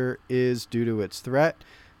Defender is due to its threat.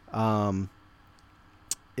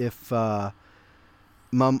 If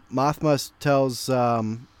Mothma tells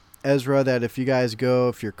Ezra that if you guys go,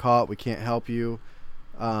 if you're caught, we can't help you.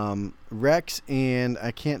 Rex and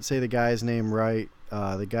I can't say the guy's name right.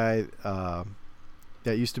 The guy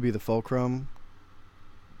that used to be the Fulcrum.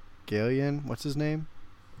 Galeon, what's his name?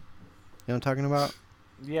 You know what I'm talking about?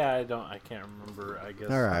 Yeah, I can't remember, I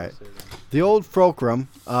guess. All right. The old Fulcrum,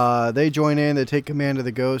 they join in, they take command of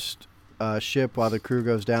the Ghost ship while the crew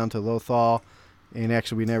goes down to Lothal. And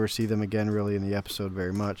actually, we never see them again, really, in the episode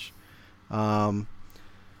very much.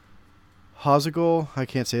 Hazagal, I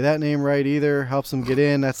can't say that name right either, helps them get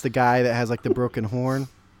in. That's the guy that has, like, the broken horn.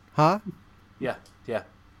 Huh? Yeah.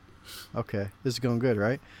 Okay, this is going good,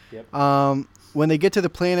 right? Yep. When they get to the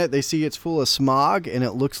planet, they see it's full of smog, and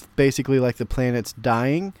it looks basically like the planet's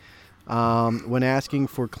dying. When asking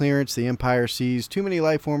for clearance, the Empire sees too many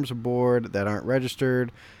life forms aboard that aren't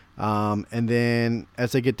registered. And then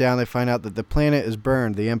as they get down, they find out that the planet is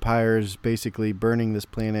burned. The Empire is basically burning this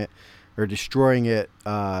planet or destroying it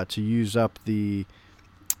to use up the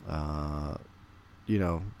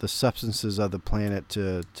substances of the planet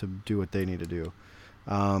to do what they need to do.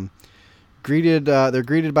 They're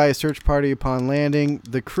greeted by a search party upon landing.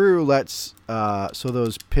 The crew lets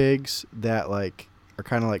those pigs that like are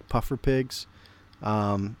kind of like puffer pigs.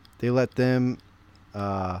 They let them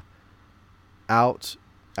out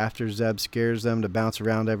after Zeb scares them to bounce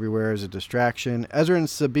around everywhere as a distraction. Ezra and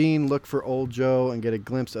Sabine look for Old Joe and get a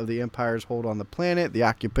glimpse of the Empire's hold on the planet, the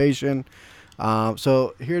occupation.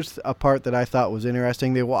 So here's a part that I thought was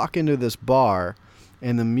interesting. They walk into this bar,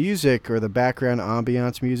 and the music or the background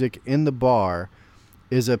ambiance music in the bar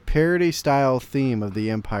is a parody-style theme of the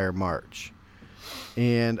Empire March.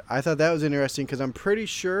 And I thought that was interesting because I'm pretty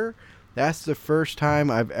sure that's the first time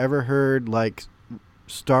I've ever heard like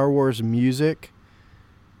Star Wars music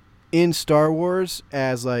in Star Wars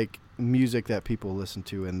as like music that people listen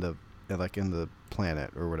to in the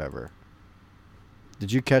planet or whatever.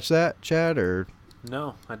 Did you catch that, Chad? Or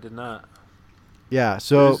No, I did not. Yeah,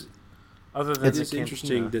 so Other than it's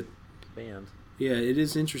interesting that band. Yeah, it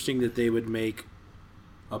is interesting that they would make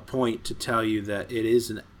a point to tell you that it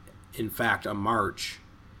is in fact a march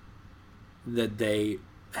that they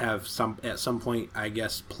have at some point, I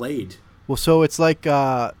guess, played. Well, so it's like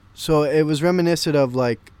so it was reminiscent of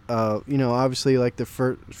like obviously like the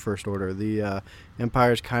first order. The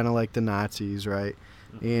Empire's kind of like the Nazis, right?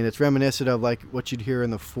 and it's reminiscent of like what you'd hear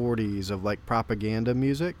in the 40s of like propaganda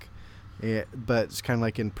music, but it's kind of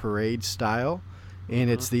like in parade style, and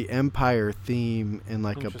it's the Empire theme in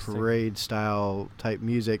like a parade style type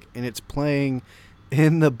music, and it's playing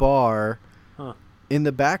in the bar in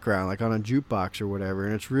the background, like on a jukebox or whatever,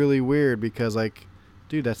 and it's really weird because like,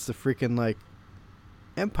 dude, that's the freaking like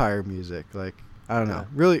Empire music. Like, I don't know,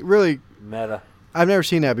 really meta. I've never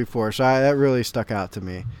seen that before, so that really stuck out to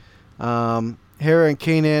me. Hera and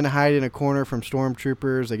Kanan hide in a corner from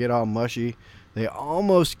stormtroopers. They get all mushy. They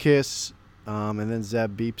almost kiss, and then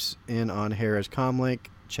Zeb beeps in on Hera's comlink.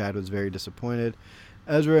 Chad was very disappointed.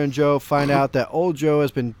 Ezra and Joe find out that old Joe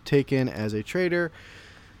has been taken as a traitor.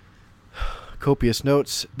 Copious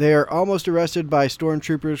notes. They are almost arrested by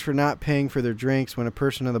stormtroopers for not paying for their drinks when a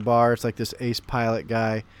person in the bar, it's like this ace pilot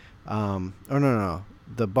guy. No.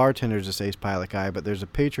 The bartender's this ace pilot guy, but there's a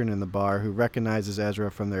patron in the bar who recognizes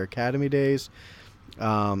Ezra from their academy days.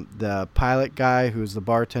 The pilot guy, who's the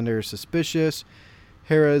bartender, is suspicious.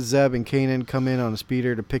 Hera, Zeb, and Kanan come in on a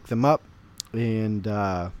speeder to pick them up, and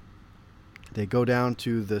they go down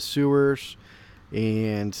to the sewers,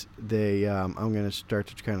 and they I'm going to start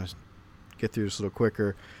to kind of get through this a little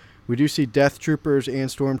quicker. We do see Death Troopers and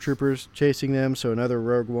Stormtroopers chasing them, so another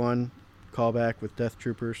Rogue One callback with Death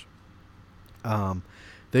Troopers.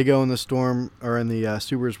 They go in the storm or in the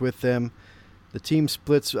sewers with them. The team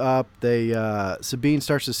splits up. Sabine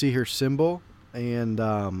starts to see her symbol and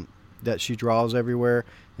that she draws everywhere.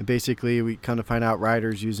 And basically, we kind of find out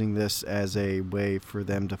Ryder's using this as a way for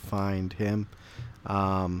them to find him.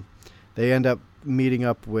 They end up meeting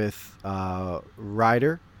up with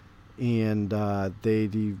Ryder, and they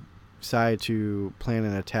decide to plan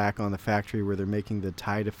an attack on the factory where they're making the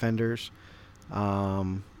TIE Defenders.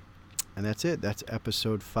 And that's it. That's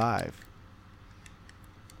episode 5.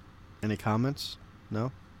 Any comments?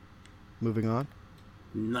 No? Moving on.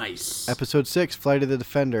 Nice. Episode 6, Flight of the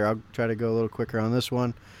Defender. I'll try to go a little quicker on this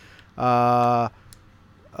one.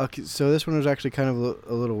 Okay, so this one was actually kind of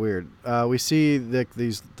a little weird. We see the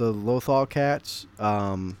Lothal cats.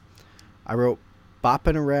 I wrote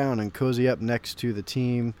bopping around and cozy up next to the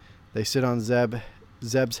team. They sit on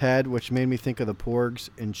Zeb's head, which made me think of the Porgs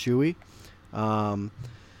and Chewie.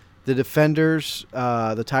 The Defenders,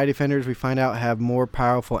 the TIE Defenders, we find out have more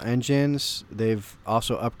powerful engines. They've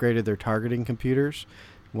also upgraded their targeting computers.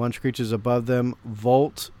 One screeches above them.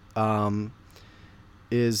 Volt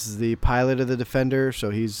is the pilot of the Defender,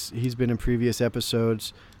 so he's been in previous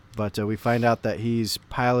episodes, but we find out that he's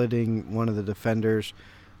piloting one of the Defenders.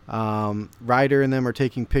 Ryder and them are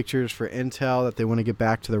taking pictures for intel that they want to get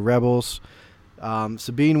back to the Rebels.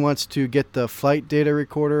 Sabine wants to get the flight data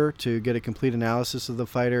recorder to get a complete analysis of the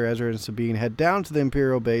fighter. Ezra and Sabine head down to the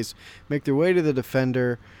Imperial base, make their way to the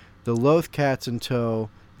Defender. The Loth Cats in tow.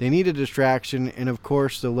 They need a distraction, and of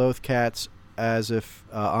course the Loth Cats, as if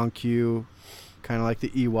on cue, kind of like the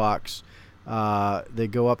Ewoks, they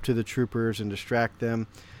go up to the troopers and distract them.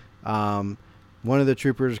 One of the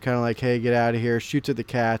troopers is kind of like, hey, get out of here, shoots at the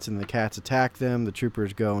cats, and the cats attack them. The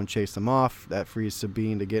troopers go and chase them off. That frees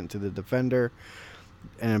Sabine to get into the Defender.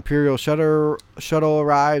 An Imperial shuttle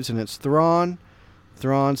arrives, and it's Thrawn.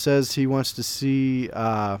 Thrawn says he wants to see...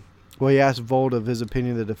 he asked Volt of his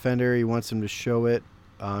opinion of the Defender. He wants him to show it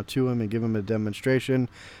to him and give him a demonstration.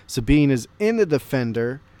 Sabine is in the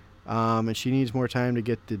Defender, and she needs more time to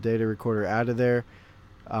get the data recorder out of there.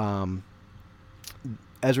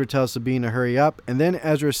 Ezra tells Sabine to hurry up, and then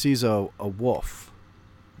Ezra sees a wolf.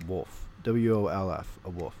 W-O-L-F, a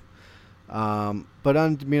wolf. But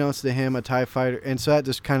unbeknownst to him, a TIE fighter, and so that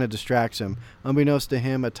just kind of distracts him. Unbeknownst to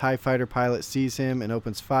him, a TIE fighter pilot sees him and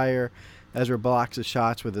opens fire. Ezra blocks the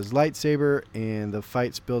shots with his lightsaber, and the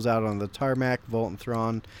fight spills out on the tarmac. Volt and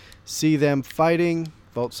Thrawn see them fighting.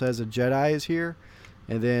 Volt says a Jedi is here,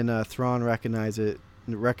 and then Thrawn recognizes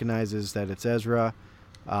that it's Ezra.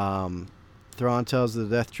 Thrawn tells the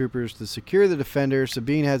Death Troopers to secure the Defender.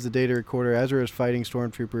 Sabine has the data recorder. Ezra is fighting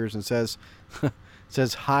stormtroopers and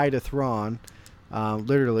says hi to Thrawn.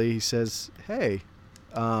 Literally, he says, hey.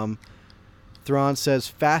 Thrawn says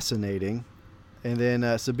fascinating. And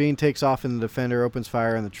then Sabine takes off in the Defender, opens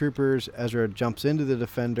fire on the troopers. Ezra jumps into the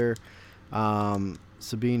Defender.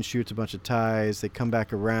 Sabine shoots a bunch of TIEs. They come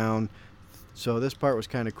back around. So this part was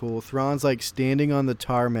kind of cool. Thrawn's like standing on the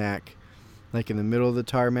tarmac, like in the middle of the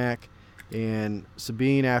tarmac. And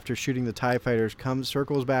Sabine, after shooting the TIE fighters,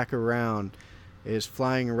 circles back around, is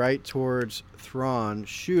flying right towards Thrawn,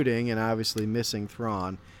 shooting and obviously missing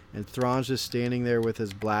Thrawn. And Thrawn's just standing there with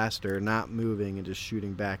his blaster, not moving, and just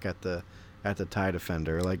shooting back at the TIE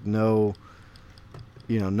Defender. Like no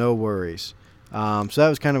worries. So that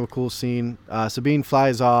was kind of a cool scene. Sabine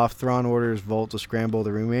flies off. Thrawn orders Volt to scramble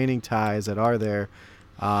the remaining ties that are there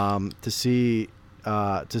to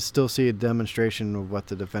still see a demonstration of what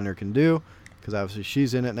the Defender can do, because obviously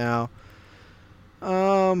she's in it now.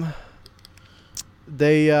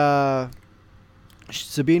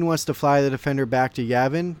 Sabine wants to fly the Defender back to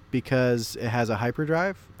Yavin because it has a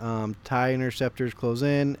hyperdrive. TIE interceptors close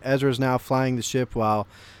in. Ezra's now flying the ship while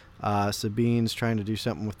Sabine's trying to do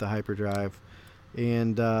something with the hyperdrive.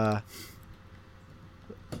 And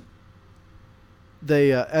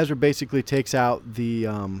Ezra basically takes out the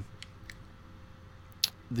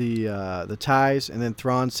ties, and then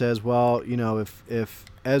Thrawn says, well, if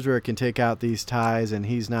Ezra can take out these ties and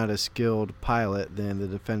he's not a skilled pilot, then the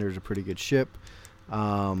Defender's a pretty good ship.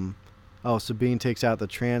 Sabine takes out the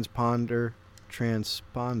transponder.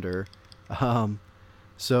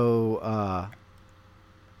 So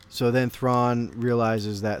then Thrawn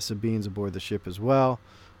realizes that Sabine's aboard the ship as well.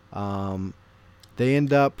 The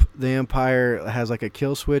Empire has like a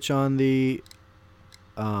kill switch on the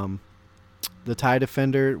TIE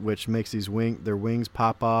Defender, which makes their wings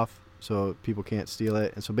pop off so people can't steal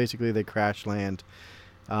it. And so basically they crash land.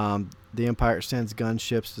 The Empire sends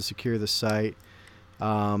gunships to secure the site.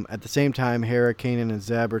 At the same time, Hera, Kanan, and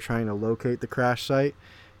Zeb are trying to locate the crash site.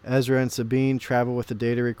 Ezra and Sabine travel with the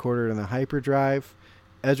data recorder in the hyperdrive.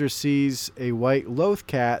 Ezra sees a white Loth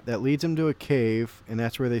cat that leads him to a cave, and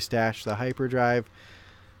that's where they stash the hyperdrive.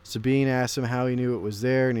 Sabine asks him how he knew it was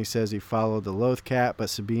there, and he says he followed the Loth cat, but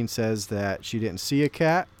Sabine says that she didn't see a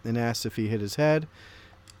cat and asks if he hit his head.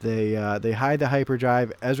 They hide the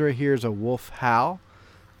hyperdrive. Ezra hears a wolf howl.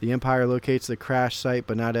 The Empire locates the crash site,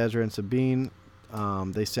 but not Ezra and Sabine.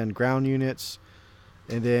 They send ground units,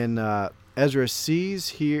 and then Ezra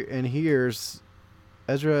hears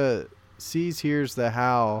the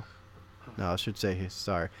howl. No, I should say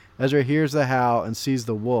sorry. Ezra hears the howl and sees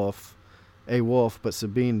a wolf, but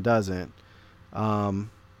Sabine doesn't.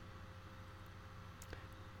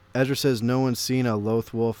 Ezra says no one's seen a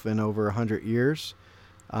Loth wolf in over 100 years.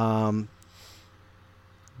 Then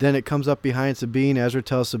it comes up behind Sabine. Ezra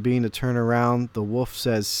tells Sabine to turn around. The wolf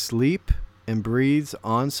says sleep and breathes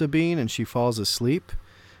on Sabine, and she falls asleep.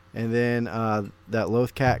 And then that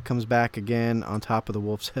Loth cat comes back again on top of the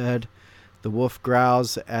wolf's head. The wolf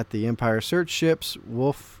growls at the Empire search ships.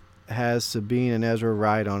 Wolf has Sabine and Ezra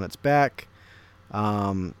ride on its back.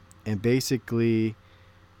 And basically,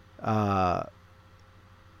 they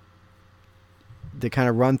kind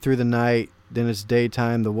of run through the night. Then it's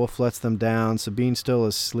daytime. The wolf lets them down. Sabine's still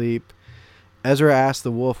asleep. Ezra asks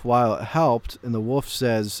the wolf why it helped, and the wolf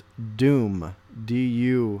says, Doom,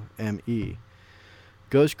 D-U-M-E.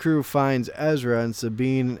 Ghost Crew finds Ezra and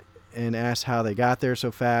Sabine and asks how they got there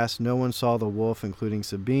so fast. No one saw the wolf, including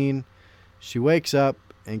Sabine. She wakes up,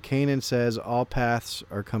 and Kanan says all paths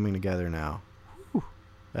are coming together now. Whew.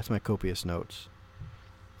 That's my copious notes.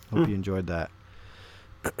 Hope you enjoyed that.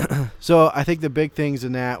 So I think the big things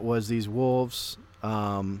in that was these wolves,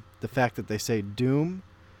 the fact that they say doom,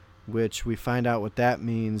 which we find out what that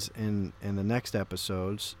means in the next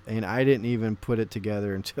episodes. And I didn't even put it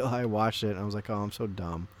together until I watched it, and I was like, oh, I'm so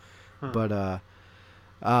dumb. But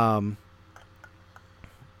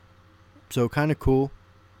so kind of cool.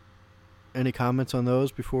 Any comments on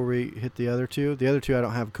those before we hit the other two? The other two I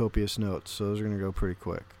don't have copious notes, so those are going to go pretty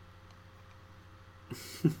quick.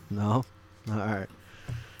 No? All right.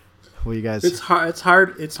 Well, you guys... It's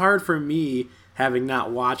hard for me, having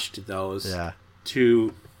not watched those,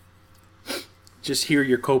 to just hear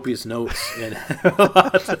your copious notes and have a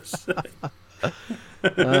lot to say.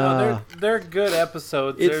 They're good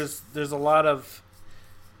episodes. There's a lot of...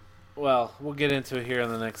 Well, we'll get into it here in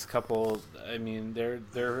the next couple. I mean,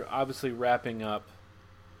 they're obviously wrapping up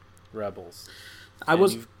Rebels. I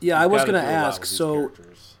was going to ask. So,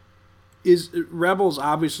 characters. Is Rebels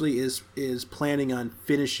obviously is planning on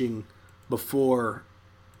finishing before,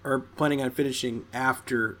 or planning on finishing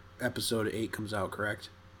after Episode 8 comes out? Correct.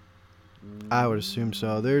 I would assume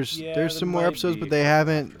so. There's some more episodes, but they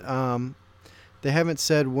haven't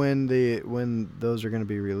said when those are going to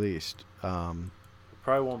be released.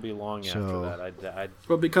 Probably won't be long after that.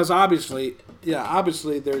 Well, because obviously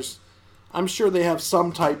there's, I'm sure they have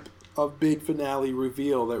some type of big finale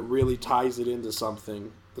reveal that really ties it into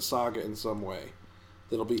something, the saga in some way,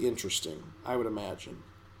 that'll be interesting, I would imagine.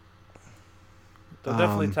 They'll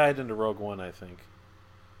definitely tie it into Rogue One, I think.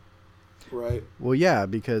 Right. Well, yeah,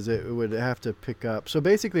 because it would have to pick up. So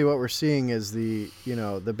basically, what we're seeing is the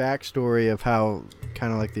backstory of how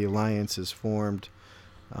kind of like the Alliance is formed.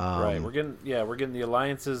 Right. We're getting the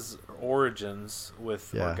Alliance's origins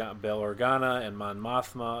with Bail Organa and Mon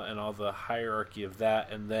Mothma and all the hierarchy of that,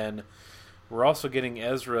 and then We're also getting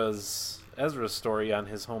Ezra's story on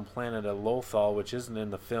his home planet of Lothal, which isn't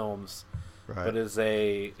in the films, but is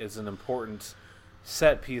an important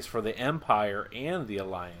set piece for the Empire and the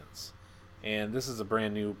Alliance. And this is a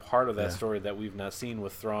brand new part of that story that we've not seen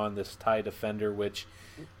with Thrawn, this TIE Defender, which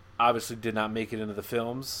obviously did not make it into the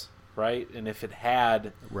films, right? And if it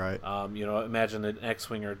had, imagine an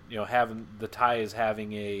X-wing or having the TIE is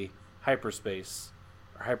having a hyperspace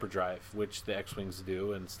or hyperdrive, which the X-wings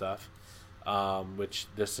do and stuff. Which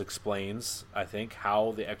this explains, I think,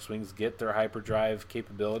 how the X-wings get their hyperdrive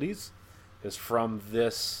capabilities is from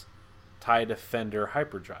this TIE Defender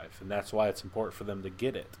hyperdrive, and that's why it's important for them to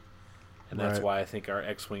get it. And that's why I think our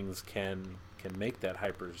X-wings can make that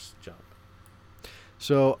hypers jump.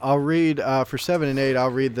 So I'll read for 7 and 8. I'll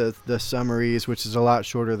read the summaries, which is a lot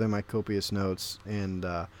shorter than my copious notes, and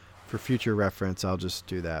for future reference, I'll just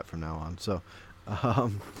do that from now on. So,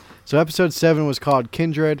 so episode 7 was called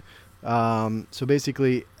Kindred. So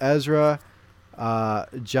basically, Ezra,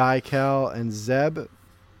 Jai-Kel, and Zeb.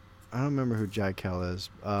 I don't remember who Jai-Kel is.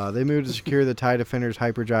 They moved to secure the TIE Defender's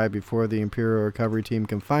hyperdrive before the Imperial recovery team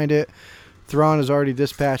can find it. Thrawn has already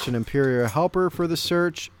dispatched an Imperial helper for the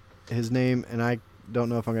search. His name, and I don't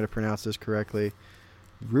know if I'm going to pronounce this correctly,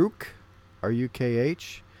 Rukh,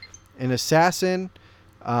 R-U-K-H, an assassin,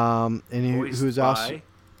 and who's also,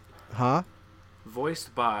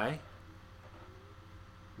 voiced by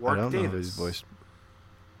Warwick I don't Davis. know who's voiced.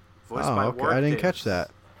 Voiced by okay. Warwick I didn't Davis. catch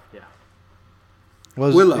that. Yeah.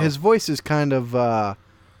 Well, Willow. his voice is kind of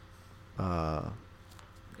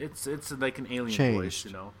It's like an alien changed.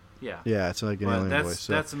 voice, Yeah. Yeah, it's like an But alien voice.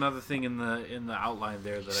 So. that's another thing in the outline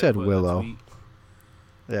there that I Said put Willow. In the tweet.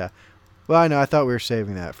 Yeah. Well, I know. I thought we were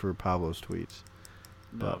saving that for Pablo's tweets.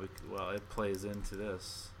 No, well, it plays into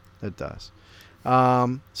this. It does.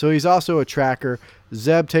 So he's also a tracker.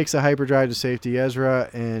 Zeb takes the hyperdrive to safety. Ezra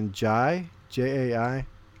and Jai, J-A-I, I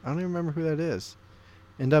don't even remember who that is,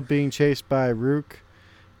 end up being chased by Rukh.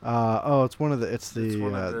 It's one of the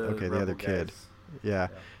the other kid. Guys. Yeah.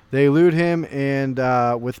 They elude him and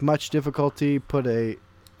with much difficulty but a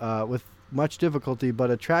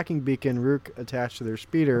tracking beacon Rukh attached to their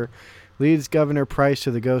speeder leads Governor Price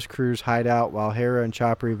to the Ghost Crew's hideout while Hera and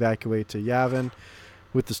Chopper evacuate to Yavin.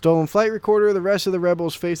 With the stolen flight recorder, the rest of the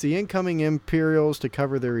rebels face the incoming Imperials to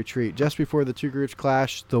cover their retreat. Just before the two groups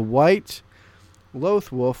clash, the white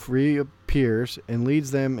Lothwolf reappears and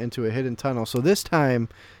leads them into a hidden tunnel. So this time,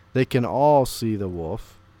 they can all see the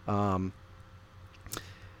wolf. They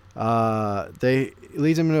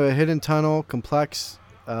leads them into a hidden tunnel complex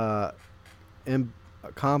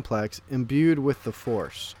imbued with the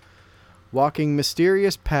Force. Walking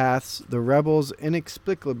mysterious paths, the rebels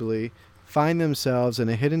inexplicably find themselves in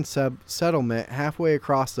a hidden settlement halfway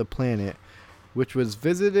across the planet, which was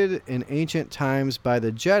visited in ancient times by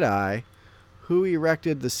the Jedi, who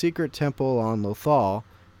erected the secret temple on Lothal,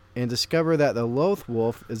 and discover that the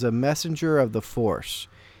Lothwolf is a messenger of the Force,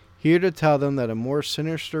 here to tell them that a more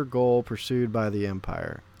sinister goal pursued by the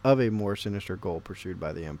Empire.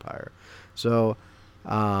 So,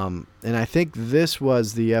 and I think this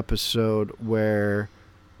was the episode where,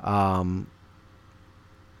 I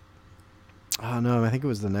think it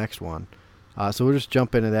was the next one. So we'll just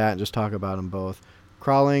jump into that and just talk about them both.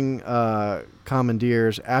 Crawling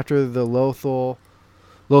commandeers. After the Lothal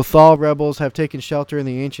rebels have taken shelter in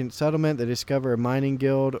the ancient settlement, they discover a mining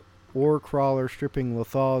guild ore crawler stripping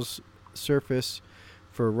Lothal's surface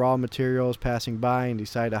for raw materials, passing by, and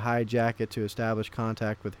decide to hijack it to establish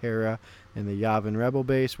contact with Hera and the Yavin rebel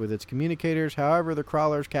base with its communicators. However, the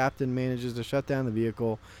crawler's captain manages to shut down the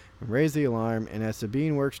vehicle and raise the alarm, and as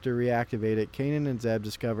Sabine works to reactivate it, Kanan and Zeb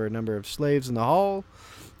discover a number of slaves in the hull,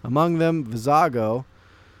 among them Vizago,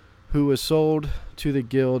 who was sold to the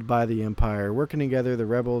guild by the Empire. Working together, the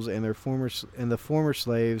rebels and the former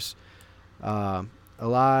slaves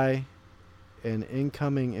ally an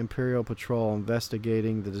incoming Imperial patrol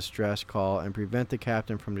investigating the distress call and prevent the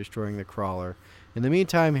captain from destroying the crawler. In the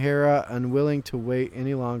meantime, Hera, unwilling to wait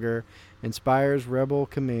any longer, inspires Rebel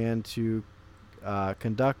Command to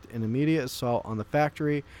conduct an immediate assault on the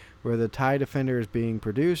factory where the TIE Defender is being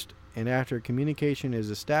produced, and after communication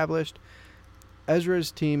is established,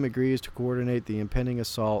 Ezra's team agrees to coordinate the impending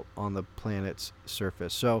assault on the planet's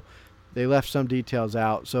surface. So they left some details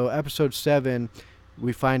out. So episode 7,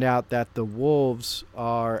 we find out that the wolves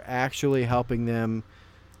are actually helping them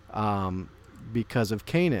because of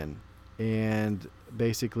Kanan. And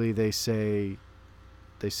basically they say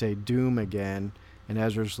doom again. And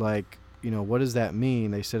Ezra's like, what does that mean?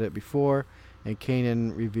 They said it before. And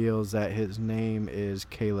Kanan reveals that his name is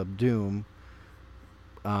Caleb Doom,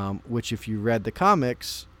 which if you read the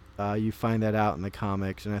comics, You find that out in the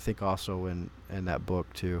comics, and I think also in that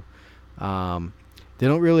book too. They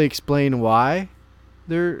don't really explain why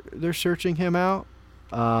they're searching him out.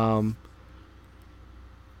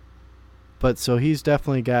 But so he's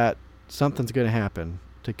definitely got something's going to happen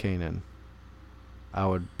to Kanan. I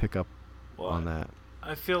would pick up on that.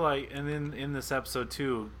 I feel like, and in this episode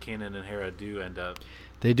too, Kanan and Hera do end up.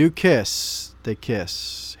 They do kiss. They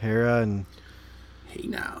kiss. Hera and Hey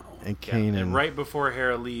now. And Kanan. And right before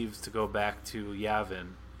Hera leaves to go back to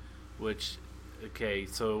Yavin, which, okay,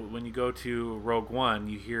 so when you go to Rogue One,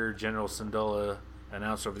 you hear General Syndulla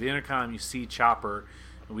announce over the intercom. You see Chopper,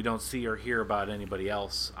 and we don't see or hear about anybody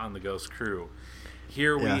else on the Ghost crew.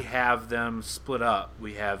 Here we have them split up.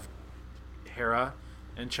 We have Hera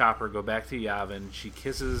and Chopper go back to Yavin. She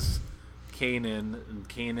kisses Kanan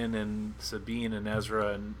and Sabine and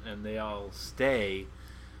Ezra, and they all stay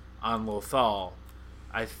on Lothal.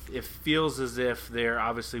 It feels as if they're,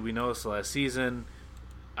 obviously we know it's the last season.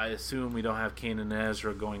 I assume we don't have Kanan and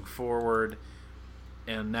Ezra going forward,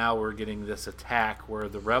 and now we're getting this attack where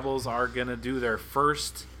the rebels are going to do their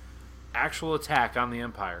first actual attack on the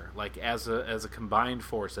Empire, like as a combined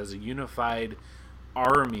force, as a unified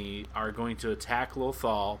army, are going to attack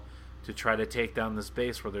Lothal to try to take down this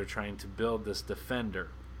base where they're trying to build this defender.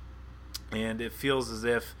 And it feels as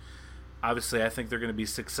if, obviously, I think they're going to be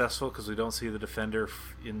successful because we don't see the defender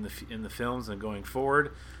in the films and going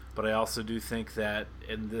forward. But I also do think that,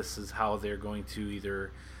 and this is how they're going to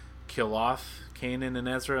either kill off Kanan and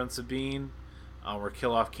Ezra and Sabine, or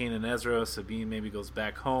kill off Kanan and Ezra. Sabine maybe goes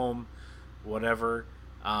back home, whatever.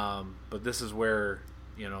 But this is where,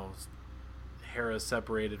 Hera's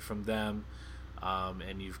separated from them,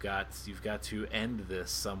 and you've got to end this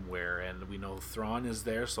somewhere. And we know Thrawn is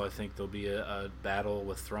there, so I think there'll be a battle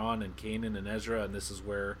with Thrawn and Kanan and Ezra, and this is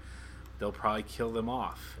where they'll probably kill them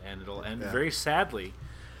off, and it'll end very sadly.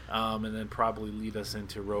 And then probably lead us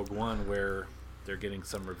into Rogue One, where they're getting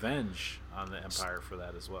some revenge on the Empire for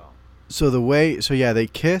that as well. So they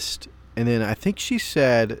kissed, and then I think she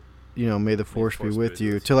said, "May the Force be with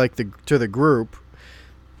you," to the group.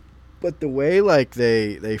 But the way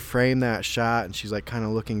they frame that shot, and she's kind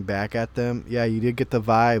of looking back at them. Yeah, you did get the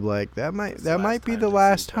vibe that might be the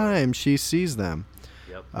last time she sees them.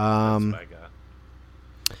 Yep. That's what I got.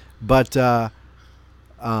 But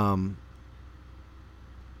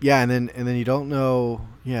yeah, and then you don't know.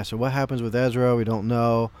 Yeah, so what happens with Ezra? We don't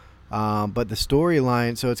know. But the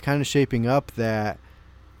storyline, so it's kind of shaping up that,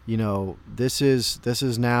 this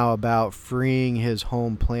is now about freeing his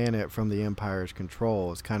home planet from the Empire's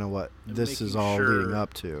control. It's kind of what this is all leading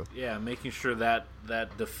up to. Yeah, making sure that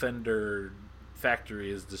defender factory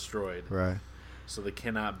is destroyed. Right. So they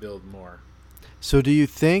cannot build more. So do you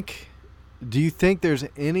think there's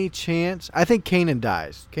any chance? I think Kanan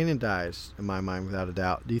dies. Kanan dies in my mind without a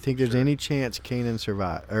doubt. Do you think there's any chance Kanan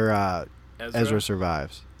survives or Ezra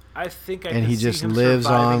survives? I think and he just lives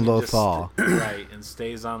on Lothal, right? And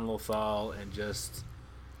stays on Lothal and just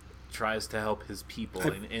tries to help his people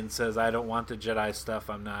and says, "I don't want the Jedi stuff.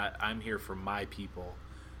 I'm here for my people,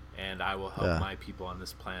 and I will help my people on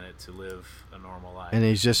this planet to live a normal life." And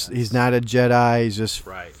he's not a Jedi. He's just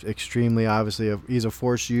extremely obviously he's a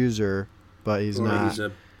Force user. But he's not.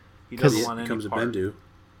 He doesn't want any becomes part. a Bendu.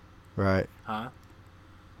 Right. Huh?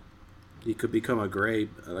 He could become a Grey,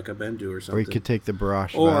 like a Bendu or something. Or he could take the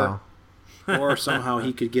Barash vow. Or somehow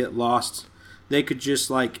he could get lost. They could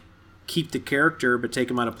just keep the character but take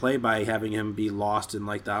him out of play by having him be lost in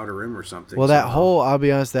the Outer Rim or something. Well, I'll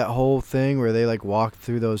be honest, that whole thing where they walk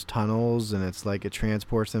through those tunnels and it's it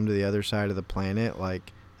transports them to the other side of the planet,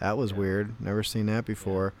 that was weird. Never seen that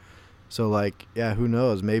before. Yeah. So who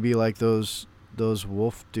knows? Maybe those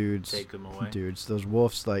wolf dudes, take them away. Those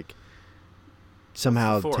wolves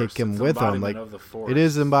somehow take him with them. It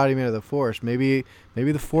is the embodiment of the Force. Maybe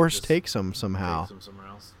the Force takes them somehow. Takes them somewhere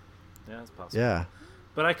else. Yeah, that's possible. Yeah.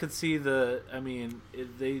 But I could see Hera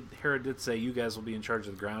did say you guys will be in charge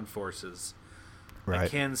of the ground forces. Right. I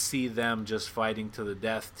can see them just fighting to the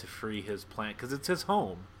death to free his planet because it's his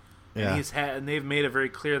home. Yeah. And they've made it very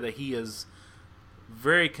clear that he is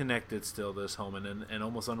very connected still to his home and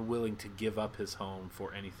almost unwilling to give up his home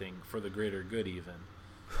for anything, for the greater good even.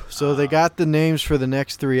 So they got the names for the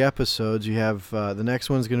next 3 episodes. You have the next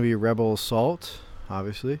one's going to be Rebel Assault,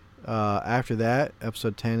 obviously. After that,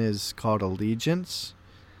 episode 10 is called Allegiance.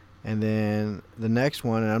 And then the next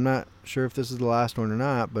one, and I'm not sure if this is the last one or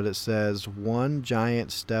not, but it says One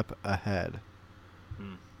Giant Step Ahead.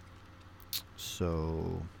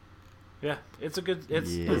 So... yeah, it's a good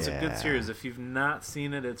series. If you've not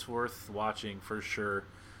seen it, it's worth watching for sure.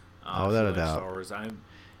 Without a doubt. Star Wars.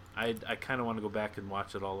 I kind of want to go back and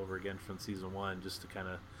watch it all over again from season 1 just to kind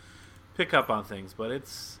of pick up on things, but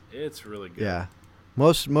it's really good. Yeah.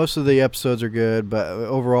 Most of the episodes are good, but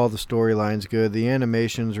overall the storyline's good. The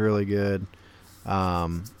animation's really good.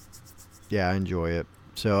 Yeah, I enjoy it.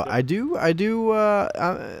 So I do.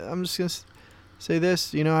 I'm just gonna say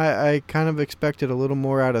this. You know, I kind of expected a little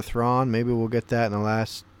more out of Thrawn. Maybe we'll get that in the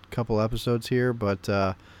last couple episodes here, but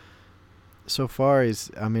so far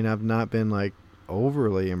I've not been like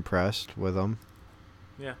overly impressed with him.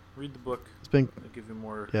 Yeah, read the book. It's been It'll give you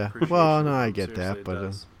more. Yeah. appreciation Well, no, for I how get seriously that, it but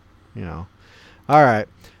does. you know. All right.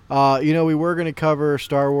 We were going to cover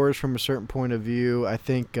Star Wars from a certain point of view. I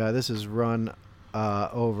think this is run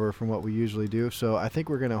over from what we usually do, so I think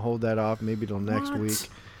we're going to hold that off maybe till next week.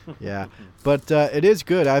 Yeah, but it is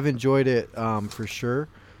good. I've enjoyed it for sure.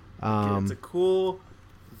 It's a cool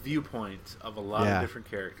viewpoint of a lot Yeah. of different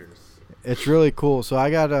characters. It's really cool. So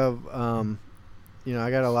I got I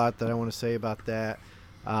got a lot that I want to say about that.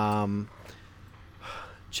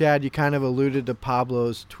 Chad, you kind of alluded to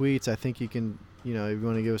Pablo's tweets. I think you can, if you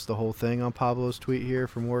want to give us the whole thing on Pablo's tweet here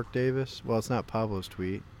from Warwick Davis. Well, it's not Pablo's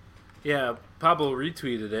tweet. Yeah, Pablo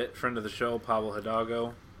retweeted it. Friend of the show, Pablo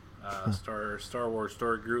Hidalgo, Star Wars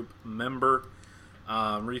Story Group member,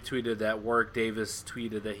 retweeted that Warwick Davis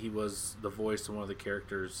tweeted that he was the voice of one of the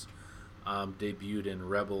characters debuted in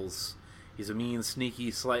Rebels. He's a mean,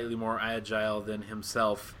 sneaky, slightly more agile than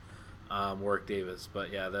himself, Warwick Davis.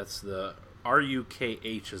 But yeah, that's the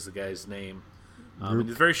RUKH is the guy's name.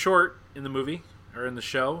 He's very short in the movie or in the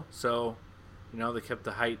show, so they kept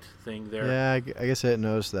the height thing there. Yeah, I guess I didn't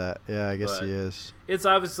notice that. Yeah, I guess But he is. It's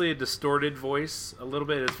obviously a distorted voice a little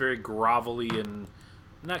bit. It's very grovelly and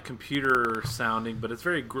not computer sounding, but it's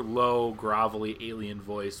very low, grovelly alien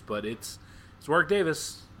voice. But it's Warwick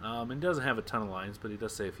Davis, and he doesn't have a ton of lines, but he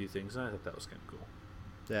does say a few things, and I thought that was kind of cool.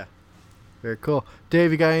 Yeah, very cool.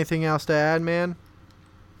 Dave, you got anything else to add, man?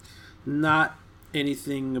 Not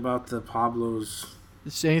anything about the Pablo's.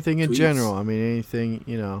 Just anything in tweets. general. I mean, anything,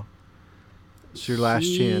 it's your last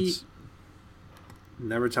chance.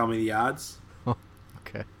 Never tell me the odds.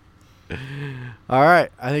 Okay. All right.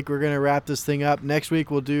 I think we're going to wrap this thing up. Next week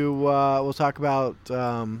we'll talk about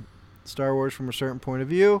Star Wars from a certain point of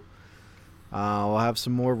view. We'll have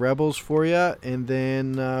some more Rebels for you, and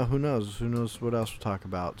then who knows what else we'll talk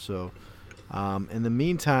about. So in the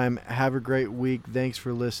meantime, have a great week. Thanks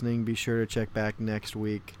for listening. Be sure to check back next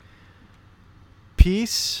week.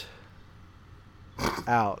 Peace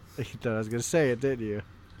out. You thought I was going to say it, didn't you?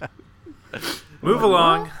 Move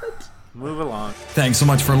along. Move along. Thanks so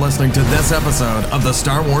much for listening to this episode of the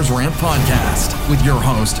Star Wars Rant Podcast with your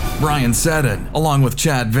host, Brian Seddon, along with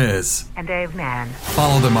Chad Viz. And Dave Mann.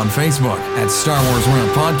 Follow them on Facebook at Star Wars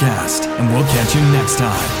Rant Podcast, and we'll catch you next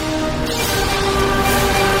time.